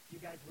 Okay,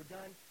 you guys were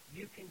done.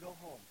 You can go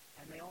home.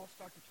 And they all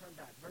start to turn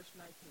back. Verse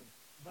 19.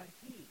 But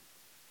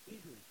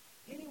Ehud,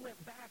 he went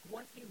back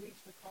once he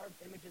reached the carved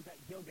images at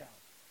Gilgal.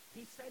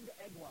 He said to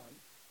Eglon,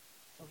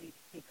 so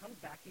he comes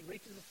back, he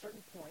reaches a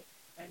certain point,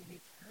 and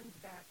he turns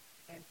back,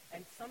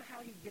 and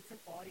somehow he gets an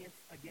audience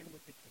again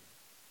with the king.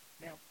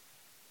 Now,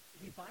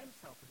 he's by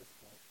himself at this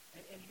point,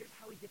 and here's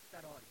how he gets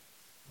that audience.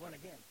 One,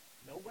 again,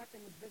 no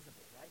weapon is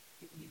visible, right?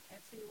 You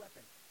can't see a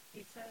weapon.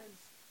 He says,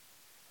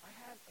 I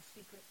have a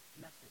secret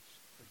message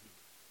for you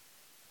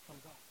from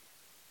God.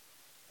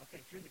 Okay,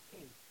 if you're the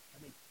king, a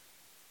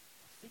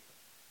secret.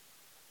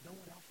 No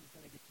one else is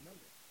going to get to know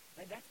this.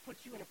 And that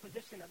puts you in a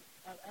position of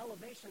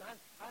elevation.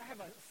 I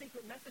have a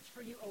secret message for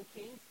you, O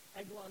king.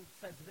 Eglon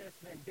says this,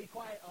 then, be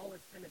quiet, all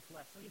his tenants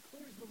left. So he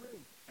clears the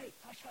room. Hey,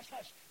 hush, hush,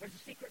 hush. There's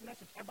a secret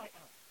message. Everybody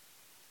out.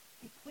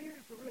 He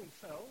clears the room,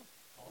 so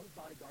all his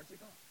bodyguards are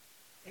gone.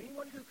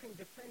 Anyone who can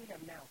defend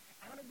him now,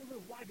 out of the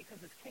room. Why? Because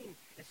his king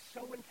is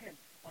so intent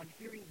on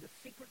hearing the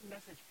secret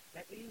message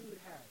that Ehud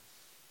has.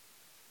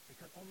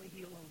 Because only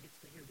he alone gets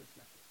to hear this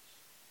message.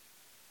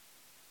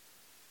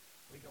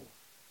 We go on.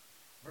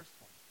 Verse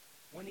 20.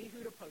 When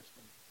Ehud approached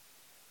him,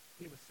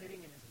 he was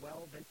sitting in his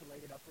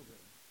well-ventilated upper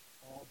room,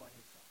 all by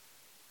himself.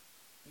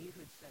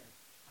 Ehud said,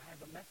 I have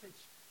a message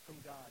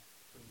from God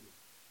for you.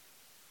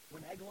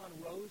 When Eglon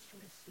rose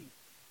from his seat,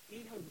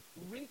 Ehud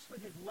reached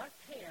with his left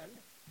hand,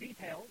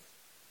 details,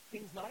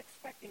 king's not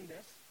expecting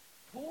this,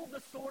 pulled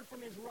the sword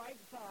from his right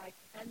thigh,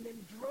 and then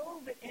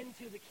drove it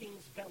into the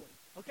king's belly.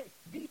 Okay,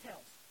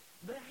 details.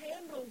 The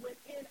handle went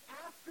in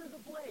after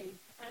the blade,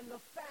 and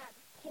the fat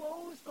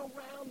closed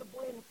around the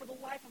blade. And for the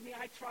life of me,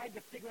 I tried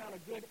to figure out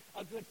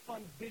a good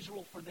fun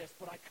visual for this,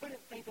 but I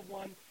couldn't think of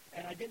one,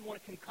 and I didn't want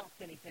to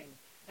concoct anything.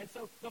 And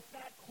so the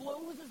fat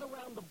closes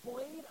around the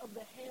blade of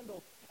the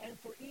handle, and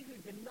for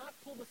Ehud did not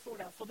pull the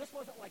sword out. So this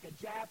wasn't like a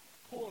jab,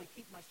 pull, and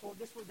keep my sword.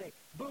 This was a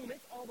boom,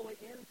 it's all the way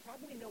in.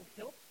 Probably no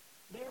hilt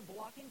there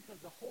blocking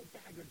because the whole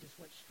dagger just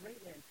went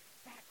straight in.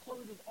 Fat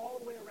closes all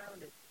the way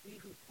around it.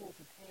 Ehud pulls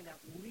his hand out,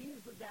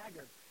 leaves the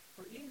dagger.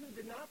 For Ehud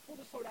did not pull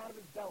the sword out of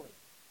his belly.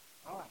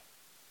 All right.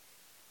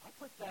 I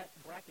put that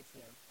in brackets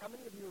there. How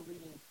many of you are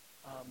reading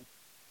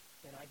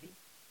NIV?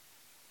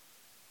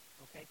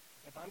 Okay.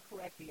 If I'm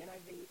correct, the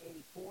NIV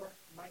 84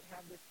 might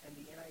have this, and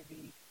the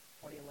NIV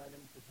 2011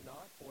 does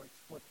not, or it's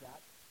flipped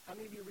that. How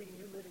many of you are reading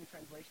New Living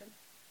Translation?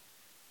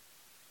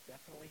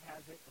 Definitely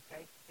has it,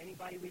 okay?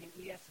 Anybody reading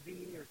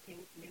ESV or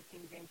New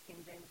King James, King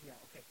James? Yeah,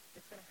 okay.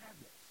 It's going to have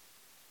this.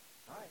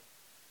 All right.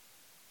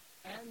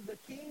 And the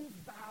king's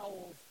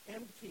bowels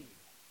emptied.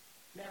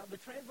 Now, the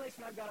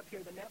translation I've got up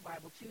here, the Net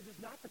Bible, chooses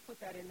not to put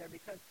that in there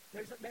because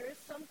there is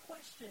some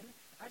question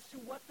as to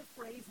what the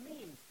phrase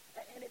means.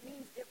 And it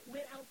means it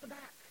went out the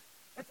back.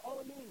 That's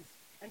all it means.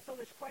 And so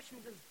this question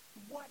is,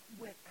 what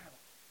went out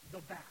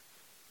the back?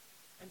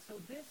 And so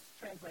this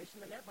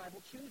translation, the Net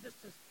Bible, chooses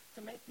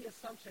to make the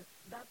assumption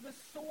that the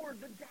sword,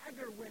 the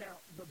dagger, went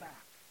out the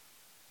back.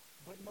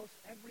 But most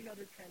every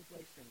other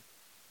translation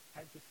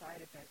has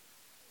decided that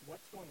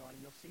what's going on,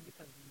 and you'll see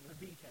because of the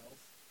details,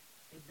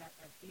 is that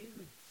as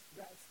Ehud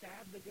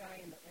stabbed the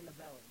guy in the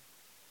belly,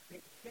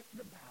 it hit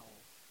the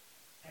bowels,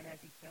 and as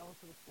he fell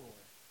to the floor,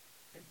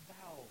 his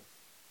bowels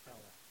fell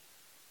out.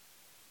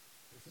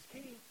 This is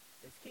key.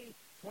 is key.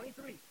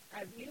 23,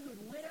 as Ehud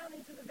went out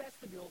into the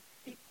vestibule,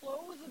 he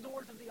closed the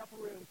doors of the upper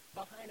room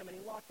behind him, and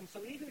he locked them.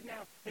 So Ehud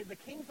now, the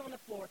king's on the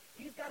floor.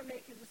 He's got to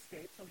make his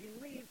escape. So he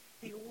leaves.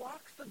 He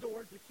locks the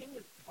doors. The king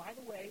is, by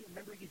the way,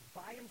 remember, he's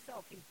by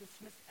himself. He's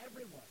dismissed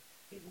everyone.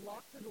 He's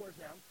locked the doors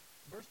now.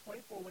 Verse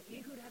 24, when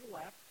Ehud had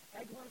left,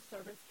 Eglon's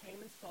servants came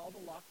and saw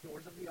the locked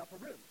doors of the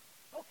upper room.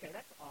 Okay,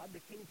 that's odd.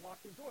 The king's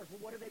locked his doors. Well,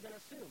 what are they going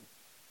to assume?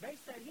 They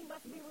said he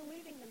must be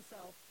relieving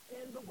himself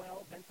in the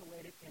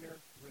well-ventilated inner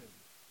room.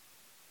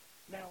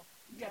 Now,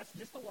 yes,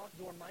 just a locked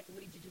door might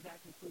lead you to that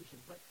conclusion,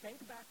 but think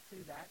back to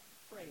that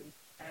phrase,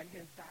 and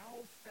his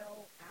bowels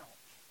fell out.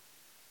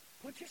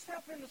 Put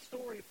yourself in the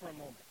story for a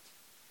moment.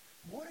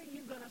 What are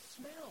you going to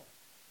smell?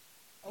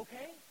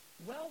 Okay?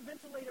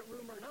 Well-ventilated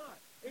room or not,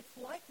 it's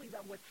likely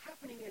that what's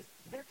happening is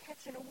they're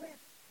catching a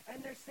whiff,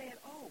 and they're saying,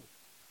 oh,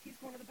 he's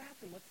going to the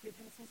bathroom. Let's give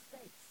him some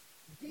space.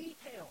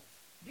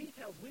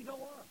 Details. We go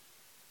on.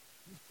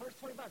 Verse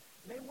 25.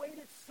 They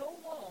waited so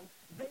long,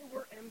 they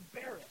were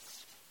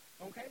embarrassed.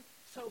 Okay?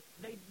 So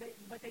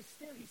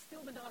he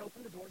still did not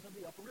open the doors of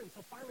the upper room.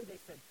 So finally they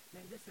said,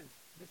 man, this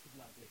is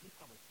not good. He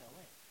probably fell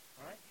in.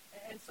 All right?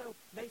 And so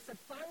they said,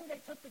 finally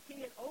they took the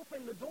key and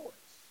opened the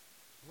doors.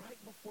 Right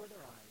before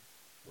their eyes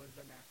was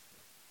the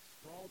master,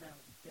 sprawled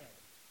out dead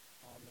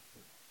on the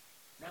floor.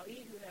 Now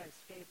Ehud had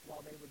escaped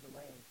while they were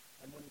delaying,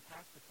 and when he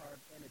passed the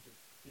carved images,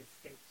 he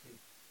escaped to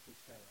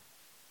Sarah.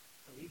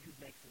 So Ehud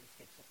makes an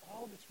escape. So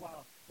all this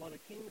while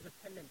the king's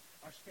attendants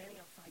are standing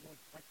outside going,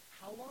 like,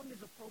 how long is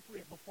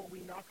appropriate before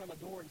we knock on the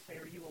door and say,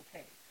 are you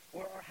okay?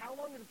 Or how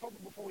long is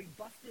appropriate before we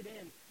bust it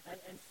in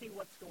and see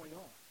what's going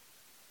on?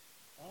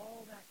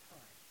 All that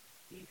time,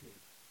 Ehud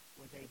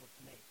was able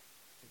to make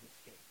his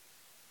escape.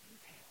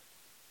 Detail.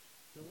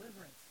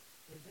 Deliverance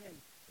is in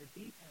the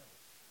details.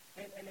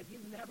 And if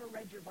you've never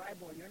read your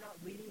Bible and you're not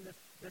reading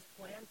this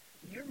plan,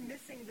 you're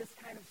missing this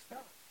kind of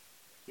stuff.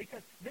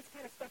 Because this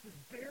kind of stuff is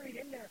buried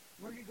in there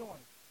where you're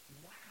going,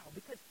 wow.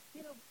 Because,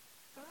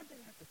 God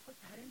didn't have to put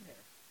that in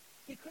there.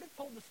 He could have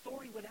told the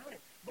story without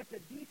it. But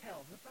the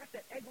details, the fact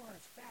that Eglon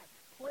is fat,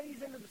 plays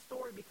into the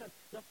story because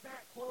the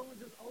fat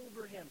closes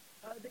over him.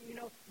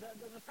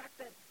 The fact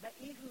that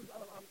Ehud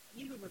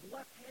was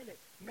left-handed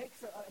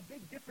makes a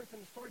big difference in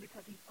the story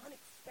because he's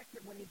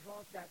unexpected when he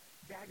draws that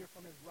dagger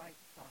from his right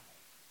thigh.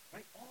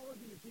 Right? All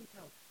of these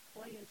details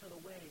play into the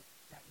way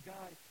that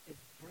God is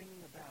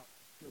bringing about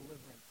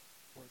deliverance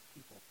for his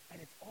people. And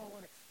it's all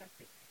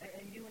unexpected.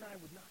 And you and I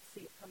would not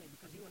see it coming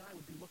because you and I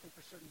would be looking for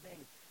certain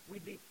things.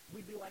 We'd be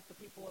like the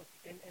people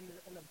in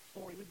the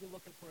story. We'd be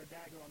looking for a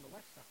dagger on the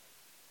left side.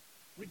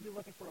 We'd be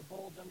looking for a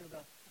bulge under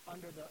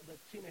the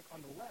tunic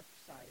on the left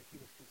side if he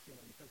was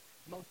concealing, because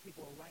most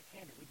people are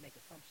right-handed. We'd make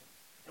assumptions.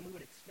 And we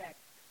would expect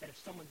that if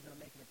someone's going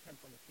to make an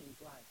attempt on the king's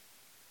life,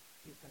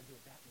 he's going to do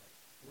it that way,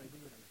 the way we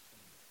would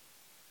understand it.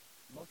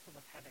 Most of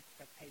us have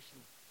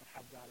expectations of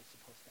how God is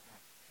supposed to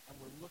act. And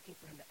we're looking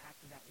for him to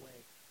act in that way.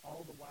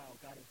 All the while,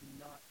 God is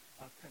not,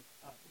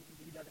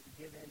 he doesn't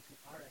give in to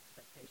our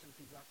expectations.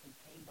 He's not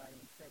contained by them.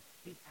 Instead,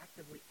 he's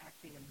actively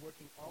acting and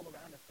working all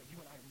around us, but you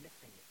and I are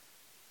missing it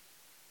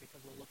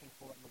because we're looking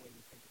for it in the way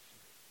we think it should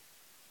be.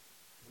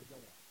 We go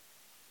on.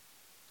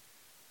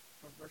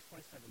 From verse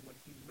 27, when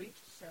he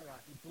reached Sarah,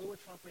 he blew a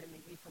trumpet in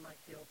the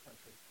Ephraimite hill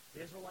country.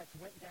 The Israelites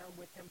went down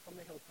with him from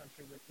the hill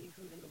country with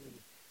Ehud in the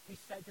lead. He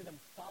said to them,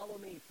 follow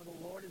me, for the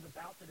Lord is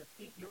about to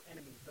defeat your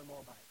enemies, the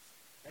Moabites.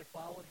 They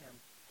followed him,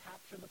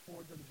 captured the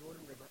fords of the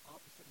Jordan River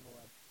opposite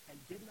Moab, and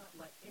did not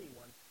let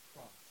anyone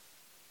cross.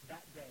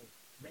 That day,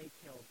 they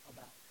killed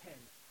about 10,000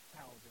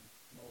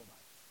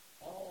 Moabites.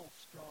 All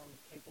strong,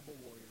 capable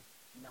warriors,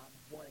 not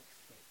one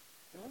escaped.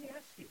 Now let me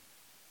ask you,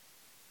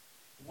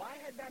 why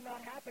had that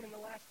not happened in the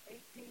last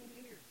 18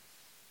 years?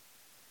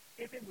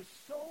 If it was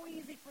so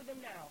easy for them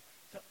now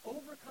to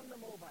overcome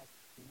the Moabites,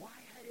 why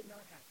had it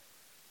not happened?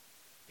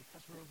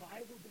 Because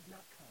revival does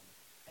not come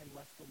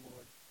unless the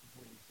Lord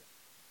brings it.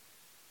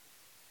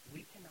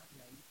 We cannot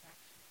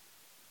manufacture it.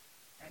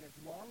 And as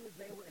long as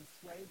they were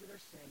enslaved to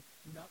their sin,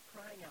 not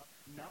crying out,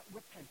 not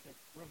repentant,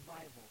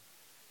 revival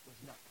was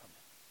not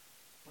coming.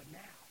 But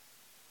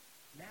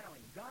now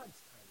in God's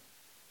timing,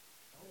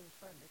 all of a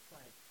sudden it's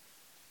like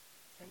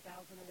 10,000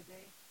 in a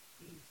day,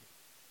 easy.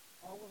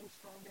 All of them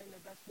strong men,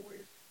 their best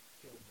warriors,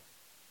 killed them.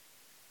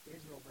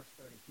 Israel, verse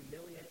 30,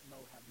 humiliated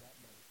Moab that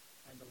day,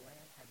 and the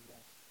land had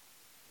rest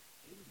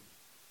for 80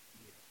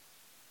 years.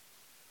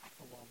 That's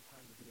a long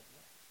time to be at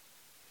rest.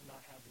 To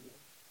not have war,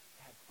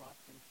 to have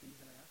crops in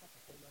season and out. That's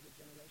a whole other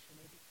generation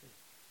maybe too.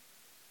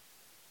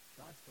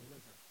 God's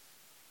deliverance,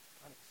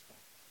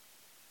 unexpected.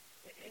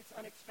 It's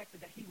unexpected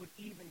that he would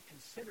even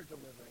consider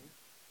delivering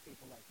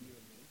people like you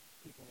and me,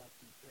 people like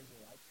the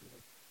Israelites who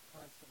were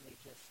constantly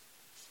just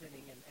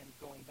sinning and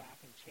going back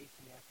and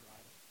chasing after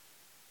idols.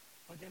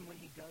 But then when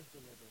he does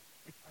deliver,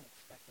 it's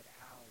unexpected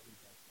how he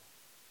does that.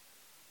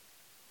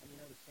 And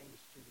the same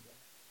is true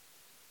today.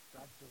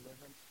 God's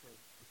deliverance for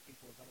his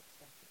people is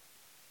unexpected.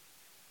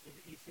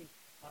 You see,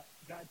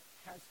 God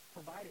has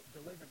provided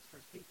deliverance for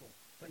his people.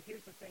 But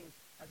here's the thing,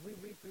 as we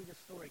read through this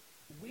story,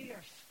 we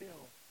are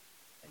still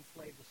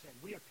enslaved to sin.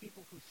 We are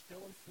people who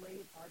still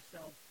enslave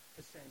ourselves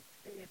to sin.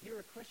 If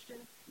you're a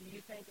Christian, you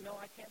think, no,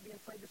 I can't be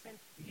enslaved to sin.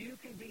 You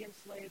can be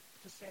enslaved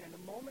to sin. And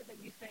the moment that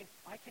you think,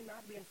 I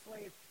cannot be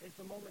enslaved, is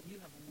the moment you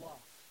have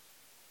lost.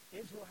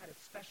 Israel had a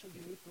special,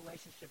 unique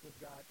relationship with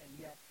God, and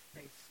yet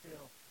they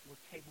still were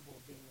capable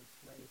of being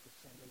enslaved to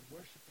sin. They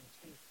worshiped and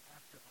chased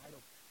after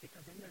idols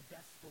because in their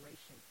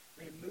desperation,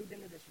 they had moved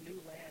into this new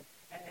land,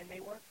 and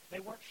they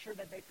weren't sure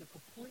that they could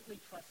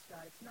completely trust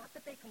God. It's not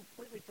that they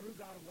completely threw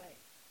God away.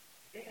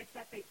 It's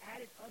that they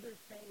added other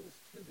things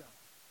to God.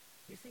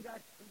 You see,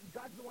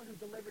 God's the one who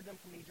delivered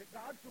them from Egypt.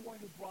 God's the one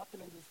who brought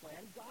them into this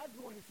land. God's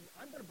the one who said,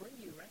 I'm going to bring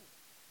you rain.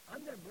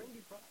 I'm going to bring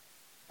you crops.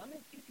 I'm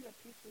going to keep you at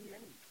peace with your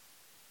enemies.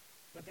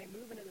 But they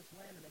move into this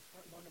land and they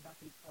start learning about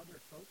these other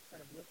folks that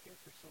have lived here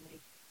for so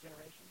many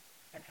generations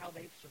and how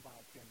they've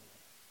survived here in the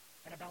land.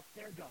 And about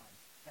their gods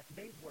that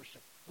they've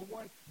worshipped. The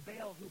one,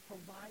 Baal, who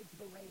provides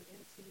the rain in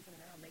season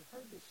and out. And they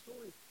heard this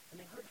story and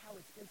they heard how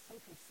it's been so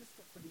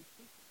consistent for these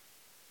people.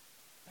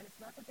 And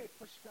it's not that they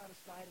push God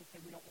aside and say,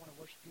 we don't want to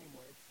worship you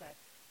anymore. It's that,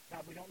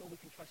 God, we don't know we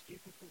can trust you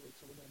completely,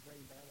 so we're going to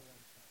bring Baal along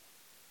instead.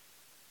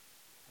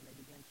 And they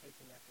begin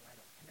chasing after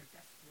idols. And their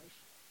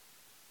desperation.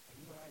 And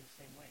you and I are the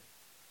same way.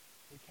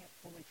 We can't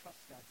fully trust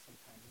God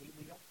sometimes.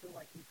 We don't feel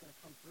like he's going to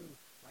come through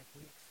like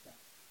we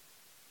expect.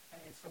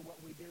 And so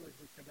what we do is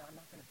we say, God, I'm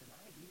not going to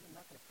deny you. I'm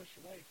not going to push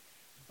away.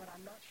 But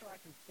I'm not sure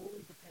I can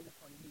fully depend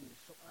upon you.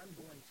 So I'm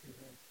going to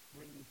then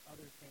bring these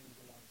other things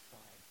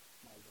alongside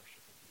my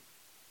worship of you.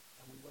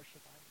 And we worship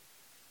idols.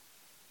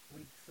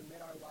 We submit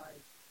our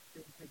lives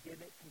to give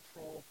it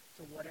control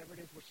to whatever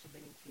it is we're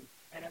submitting to.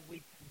 And as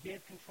we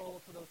give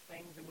control to those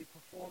things and we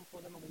perform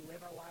for them and we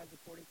live our lives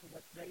according to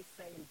what they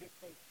say and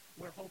dictate,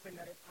 we're hoping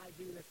that if I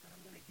do this, then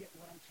I'm going to get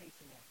what I'm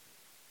chasing after.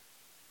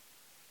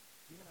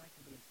 You and I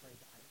can be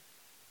enslaved to idols.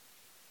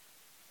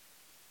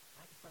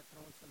 I can start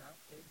throwing some out,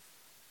 kids,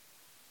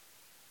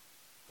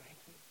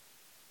 grandkids.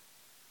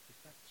 We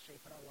start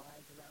shaping our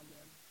lives around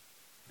them,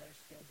 their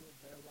schedules,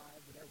 their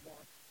lives, their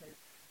wants,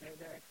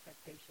 their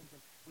expectations,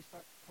 and we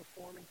start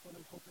performing for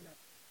them, hoping that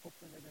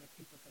hopefully they're going to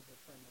keep us as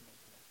their friend when they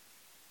grow.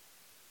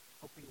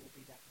 Hoping we'll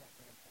be that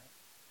grandparent.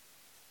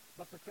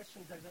 But for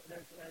Christians,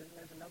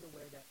 there's another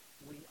way that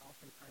we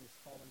oftentimes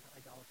fall into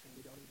idolatry and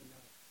we don't even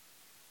know it.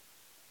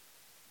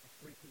 It's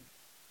three P's.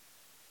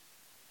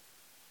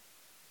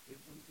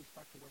 We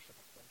start to worship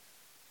a place.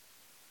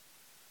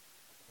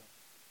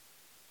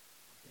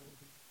 A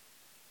building.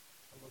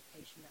 A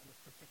location that was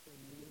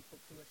particularly meaningful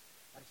to us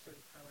at a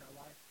certain time in our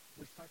life.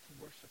 We start to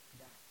worship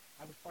that.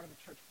 I was part of a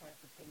church plant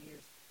for 10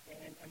 years,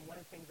 and one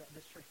of the things that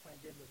this church plant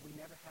did was we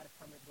never had a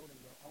permanent building.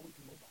 We were always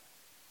mobile.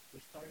 We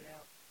started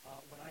out,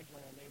 when I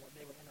joined them, they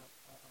were in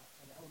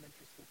an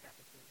elementary school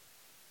cafeteria,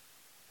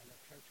 and the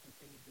church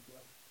continued to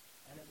grow.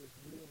 And it was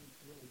really,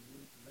 really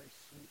neat and very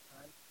sweet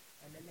time.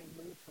 And then they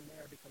moved from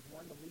there because,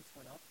 one, the lease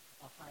went up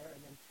higher,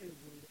 and then, two,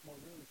 we needed more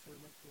room, so we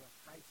went to a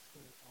high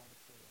school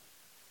auditorium.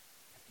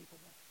 And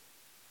people left.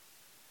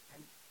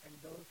 And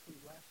those who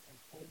left and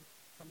told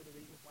some of the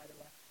reasons why they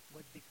left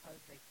was because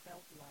they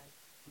felt like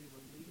we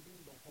were leaving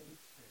the Holy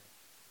Spirit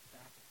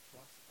back at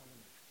Trust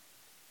Elementary.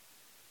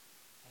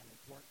 And it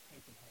weren't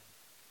taking him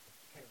to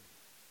carry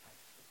high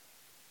school.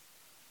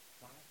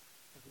 Why?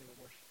 Because we were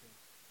worshiping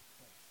the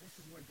place. This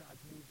is where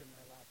God's moved in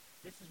my life.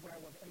 This is where I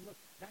love it. And look,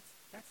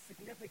 that's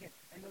significant.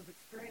 And those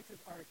experiences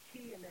are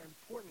key and they're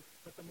important.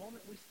 But the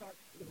moment we start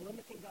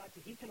limiting God to,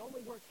 he can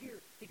only work here.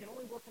 He can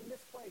only work in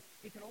this place.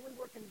 He can only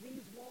work in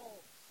these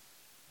walls.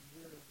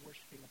 We're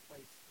worshiping a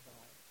place of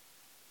our idol.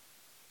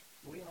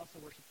 We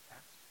also worship the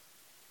past.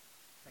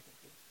 Second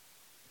key,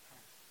 the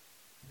past.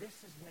 This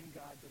is when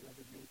God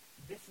delivered me.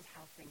 This is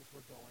how things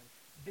were going.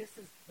 This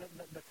is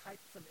the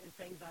types of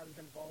things I was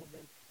involved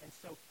in. And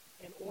so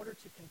in order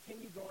to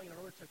continue going, in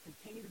order to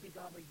continue to be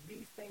godly,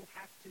 these things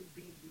have to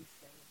be these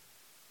things.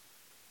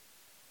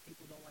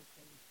 People don't like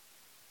change.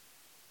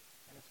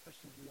 And as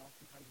Christians, we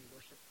oftentimes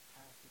worship the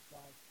past. It's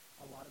why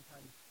a lot of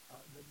times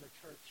the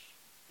church,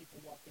 people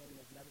walk in and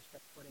they've never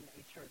stepped foot in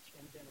a church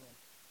in general,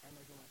 and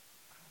they're going,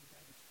 wow, you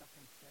guys are stuck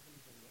in the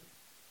 70s and 80s.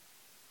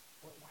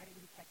 Well, why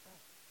didn't we catch up?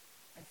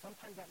 And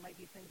sometimes that might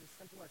be things as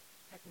simple as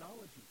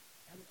technology.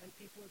 And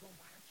people are going,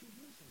 why aren't you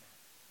using that?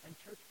 And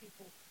church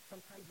people,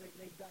 sometimes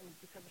they've gotten,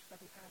 because they're stuck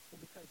in past,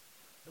 well, because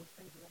those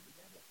things are of the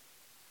devil.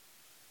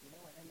 You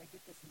know, and they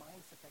get this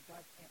mindset that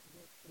God can't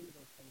work through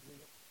those things.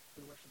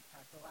 We worship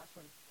past. The last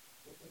one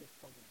is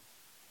programs.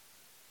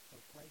 So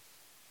place,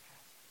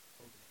 past,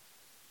 programs.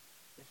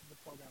 This is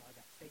the program I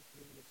got saved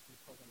through. This is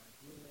the program I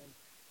grew in.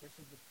 This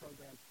is the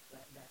program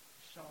that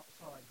saw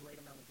a great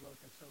amount of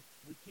growth. And so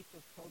we keep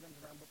those programs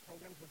around, but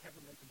programs were never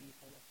meant to be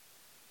eternal.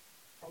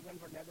 Programs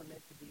were never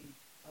meant to be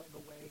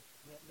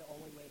the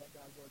only way that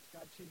God works.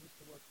 God chooses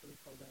to work through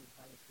programs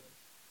by his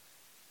grace.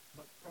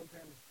 But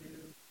programs do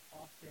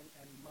often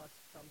and must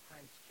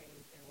sometimes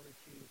change in order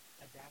to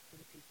adapt to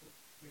the people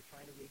you're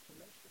trying to reach and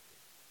minister to.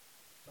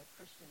 But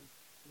Christians,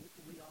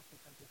 we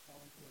oftentimes will fall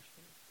into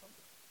worshiping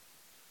programs.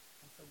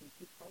 And so we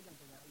keep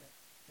programs around that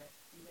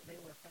they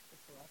were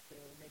effective for us, they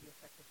were maybe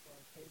effective for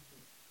our kids,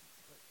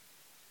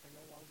 but they're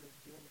no longer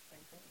doing the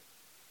same thing.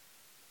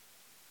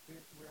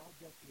 We're all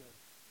guilty of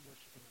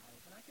worshiping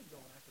idols. And I could go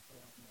and I could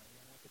throw out money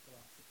and I could throw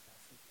out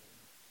success and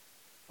fame.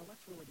 But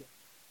let's really get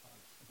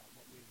honest about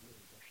what we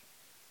really worship.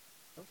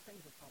 Those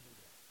things are probably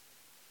good.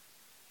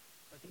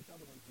 But these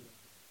other ones we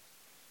don't do.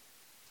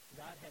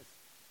 God has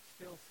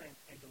still sent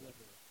a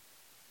deliverer.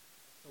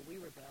 So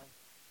we rebel.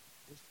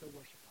 We still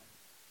worship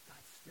idols.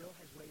 God still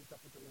has raised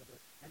up a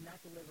deliverer. And that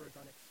deliverer is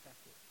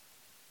unexpected.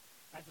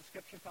 As the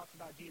scripture talks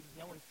about Jesus,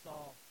 no one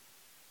saw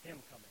him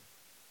coming.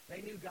 They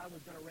knew God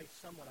was going to raise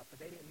someone up,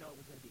 but they didn't know it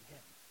was going to be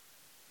him.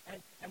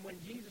 And when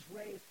Jesus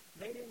raised,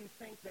 they didn't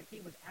think that he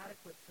was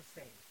adequate to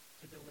save,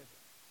 to deliver.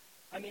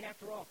 I mean,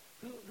 after all,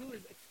 who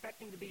is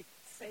expecting to be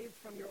saved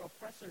from your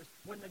oppressors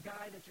when the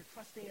guy that you're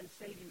trusting in to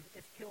save you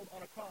is killed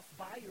on a cross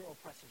by your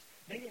oppressors?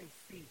 They didn't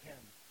see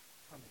him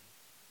coming.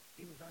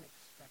 He was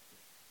unexpected,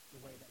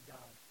 the way that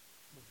God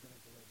was going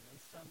to deliver. And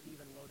some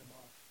even wrote him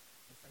off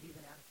and said he's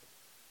inadequate.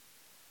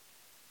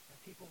 And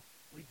people,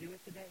 we do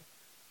it today.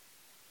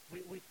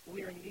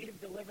 We are in need of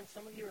deliverance.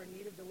 Some of you are in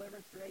need of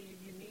deliverance today.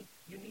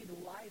 You need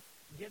life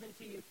given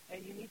to you,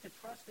 and you need to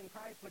trust in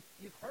Christ. But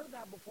you've heard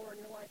that before in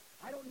your life.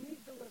 I don't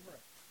need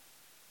deliverance.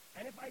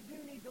 And if I do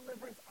need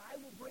deliverance, I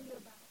will bring it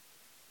about.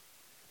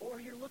 Or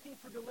you're looking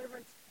for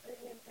deliverance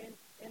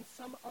in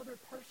some other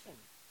person.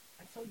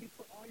 And so you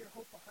put all your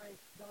hope behind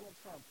Donald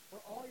Trump, or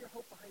all your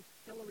hope behind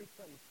Hillary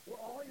Clinton, or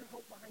all your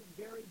hope behind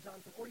Gary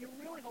Johnson, or you're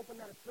really hoping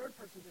that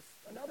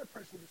another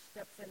person just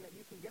steps in that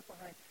you can get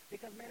behind.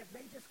 Because, man, if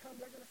they just come,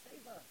 they're going to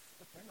save us.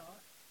 But they're not.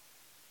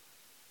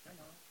 They're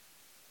not.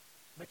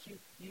 But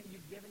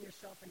you've given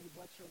yourself and you've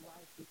let your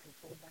life be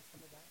controlled by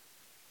some of that,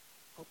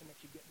 hoping that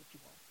you get what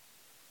you want.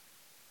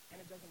 And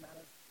it doesn't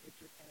matter if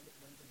your candidate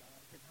wins or not.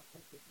 You're not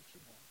going to get what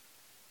you want.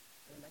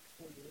 In the next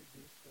 4 years,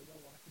 you're still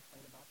going to want to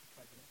complain about the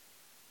president.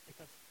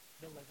 Because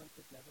deliverance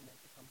is never meant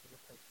to come to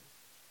a person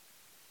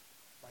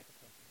like a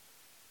president.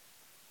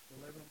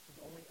 Deliverance is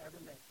only ever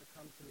meant to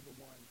come through the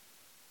one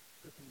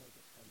who can make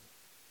it permanent.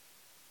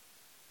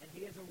 And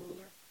he is a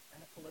ruler and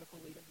a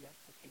political leader, yes,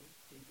 a king,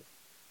 Jesus.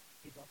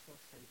 He's also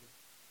a savior,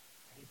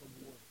 and he's a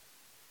warrior.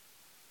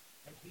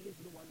 And he is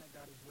the one that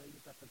God has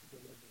raised up as a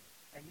deliverer.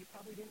 And you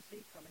probably didn't see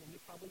it coming, and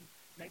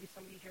maybe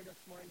some of you here this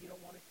morning, you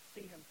don't want to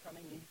see him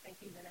coming, and you think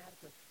he's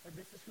inadequate. But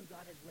this is who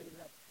God has raised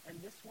up. And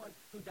this one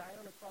who died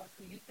on the cross,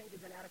 who you think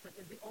is inadequate,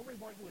 is the only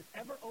one who has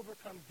ever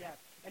overcome death.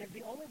 And is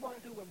the only one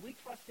who, when we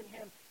trust in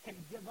him, can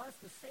give us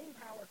the same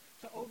power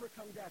to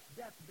overcome death,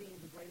 death being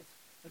the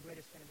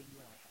greatest enemy you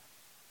and I have.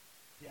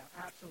 Yeah,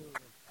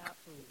 absolutely,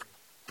 absolutely.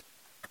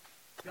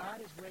 God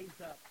has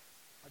raised up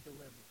a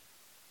deliverer.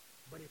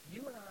 But if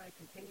you and I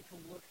continue to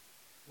look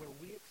where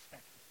we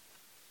expect it,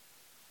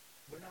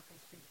 we're not going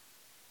to see it.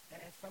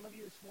 And some of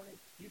you this morning,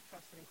 you've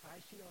trusted in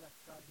Christ. You know that's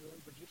God's will,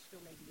 but you're still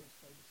maybe in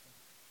slave to sin.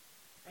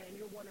 And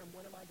you're wondering,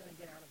 when am I going to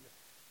get out of this?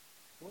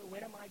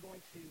 When am I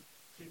going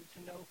to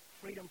know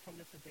freedom from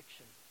this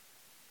addiction?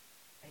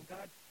 And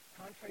God,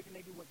 contrary to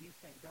maybe what you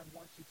think, God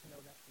wants you to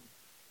know that freedom.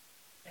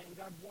 And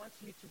God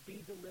wants you to be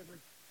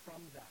delivered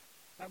from that.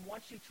 God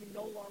wants you to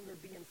no longer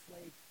be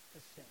enslaved to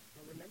sin.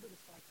 But remember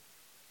the cycle.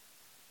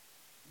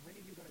 When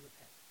are you going to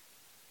repent?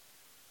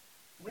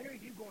 When are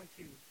you going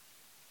to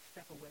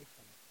step away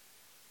from it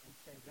and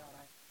say, God,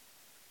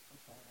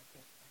 I'm sorry, I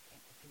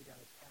can't continue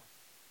down this path.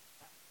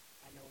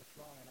 I know it's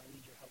wrong, and I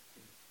need your help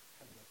to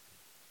turn away from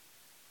it.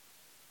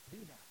 Do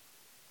that,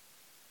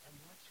 and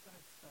watch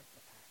God start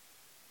the path.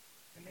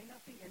 It may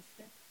not be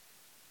instant.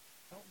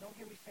 Don't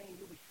hear me saying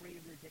you'll be free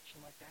of your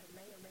addiction like that. It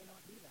may or may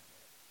not be that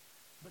way.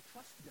 But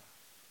trust God.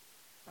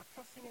 Stop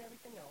trusting in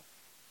everything else.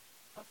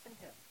 Trust in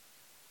him.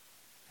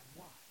 And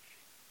watch.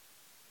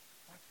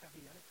 Watch God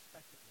be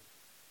unexpectedly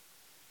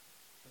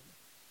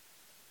delivered.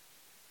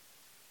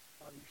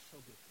 Father, you're so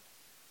good to us.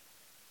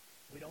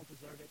 We don't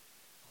deserve it.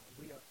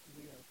 We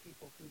are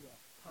people who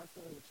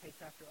constantly would chase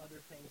after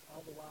other things.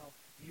 All the while,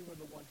 you are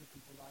the one who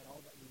can provide all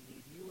that we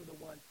need. You are the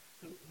one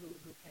who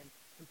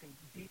can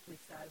deeply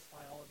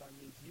satisfy all of our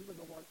needs. You are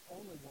the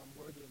only one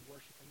worthy of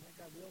worship. And yet,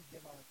 God, we'll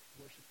give our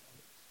worship to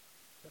others.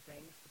 The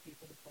things, the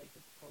people, the places,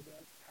 the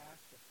programs, the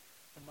past,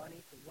 the money,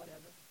 the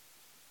whatever.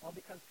 All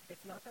because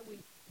it's not that we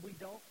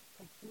don't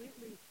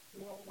completely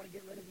want to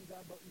get rid of you,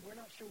 God, but we're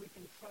not sure we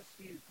can trust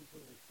you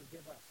completely.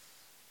 Forgive us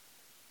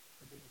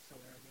for being so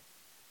arrogant.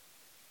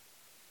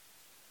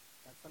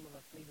 God, some of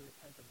us need to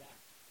repent of that.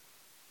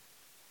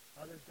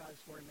 Others, God,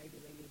 this morning,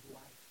 maybe they need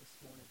life this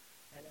morning,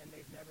 and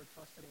they've never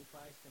trusted in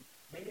Christ, and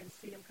they didn't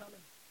see him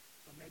coming.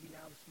 But maybe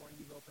now this morning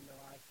you've opened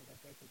their eyes so that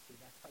they can see.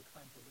 That's how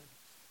God delivers.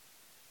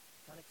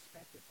 It's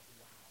unexpected, but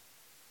wow,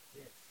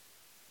 this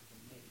is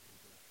amazing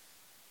grace.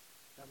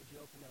 God, would you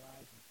open their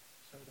eyes and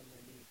show them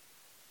their need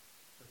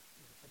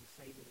for the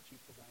Savior that you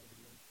provided to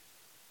them,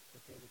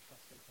 that they would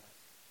trust in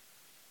Christ.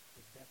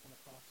 His death on the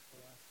cross for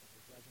us and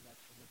his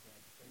resurrection from the dead,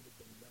 that they would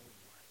then know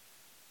life.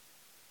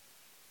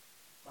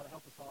 Father,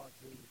 help us all as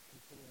we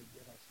continually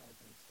give ourselves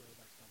and enslave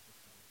ourselves to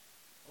sin.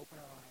 Open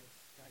our eyes,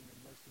 God, in your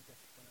mercy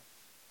discipline us,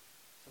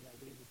 so that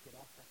we would get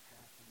off that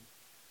path and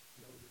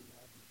know your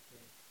love, your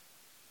grace,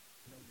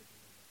 know your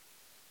deliverance.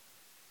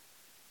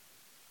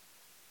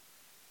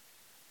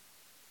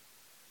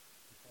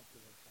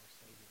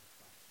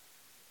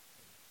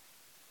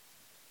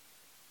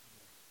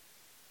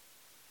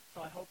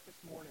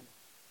 morning,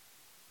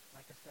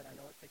 like I said, I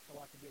know it takes a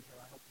lot to get here.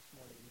 I hope this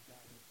morning you've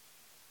gotten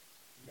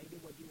maybe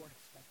what you weren't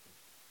expecting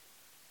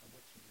or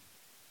what you need.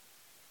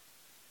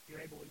 If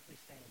you're able, will you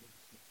please stand and be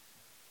dismissed?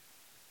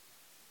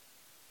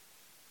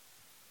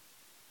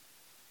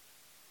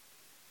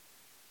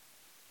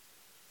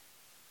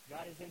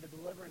 God is in the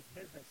deliverance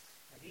business,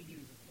 and he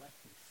uses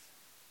lefties.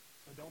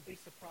 So don't be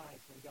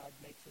surprised when God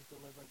makes his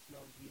deliverance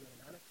known to you in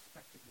an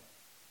unexpected way.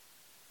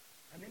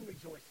 And then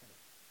rejoice in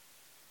it.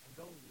 And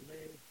go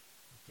live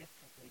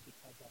differently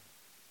because of it.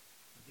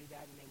 And do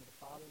that in the name of the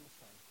Father, and the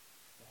Son,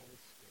 and the Holy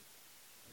Spirit.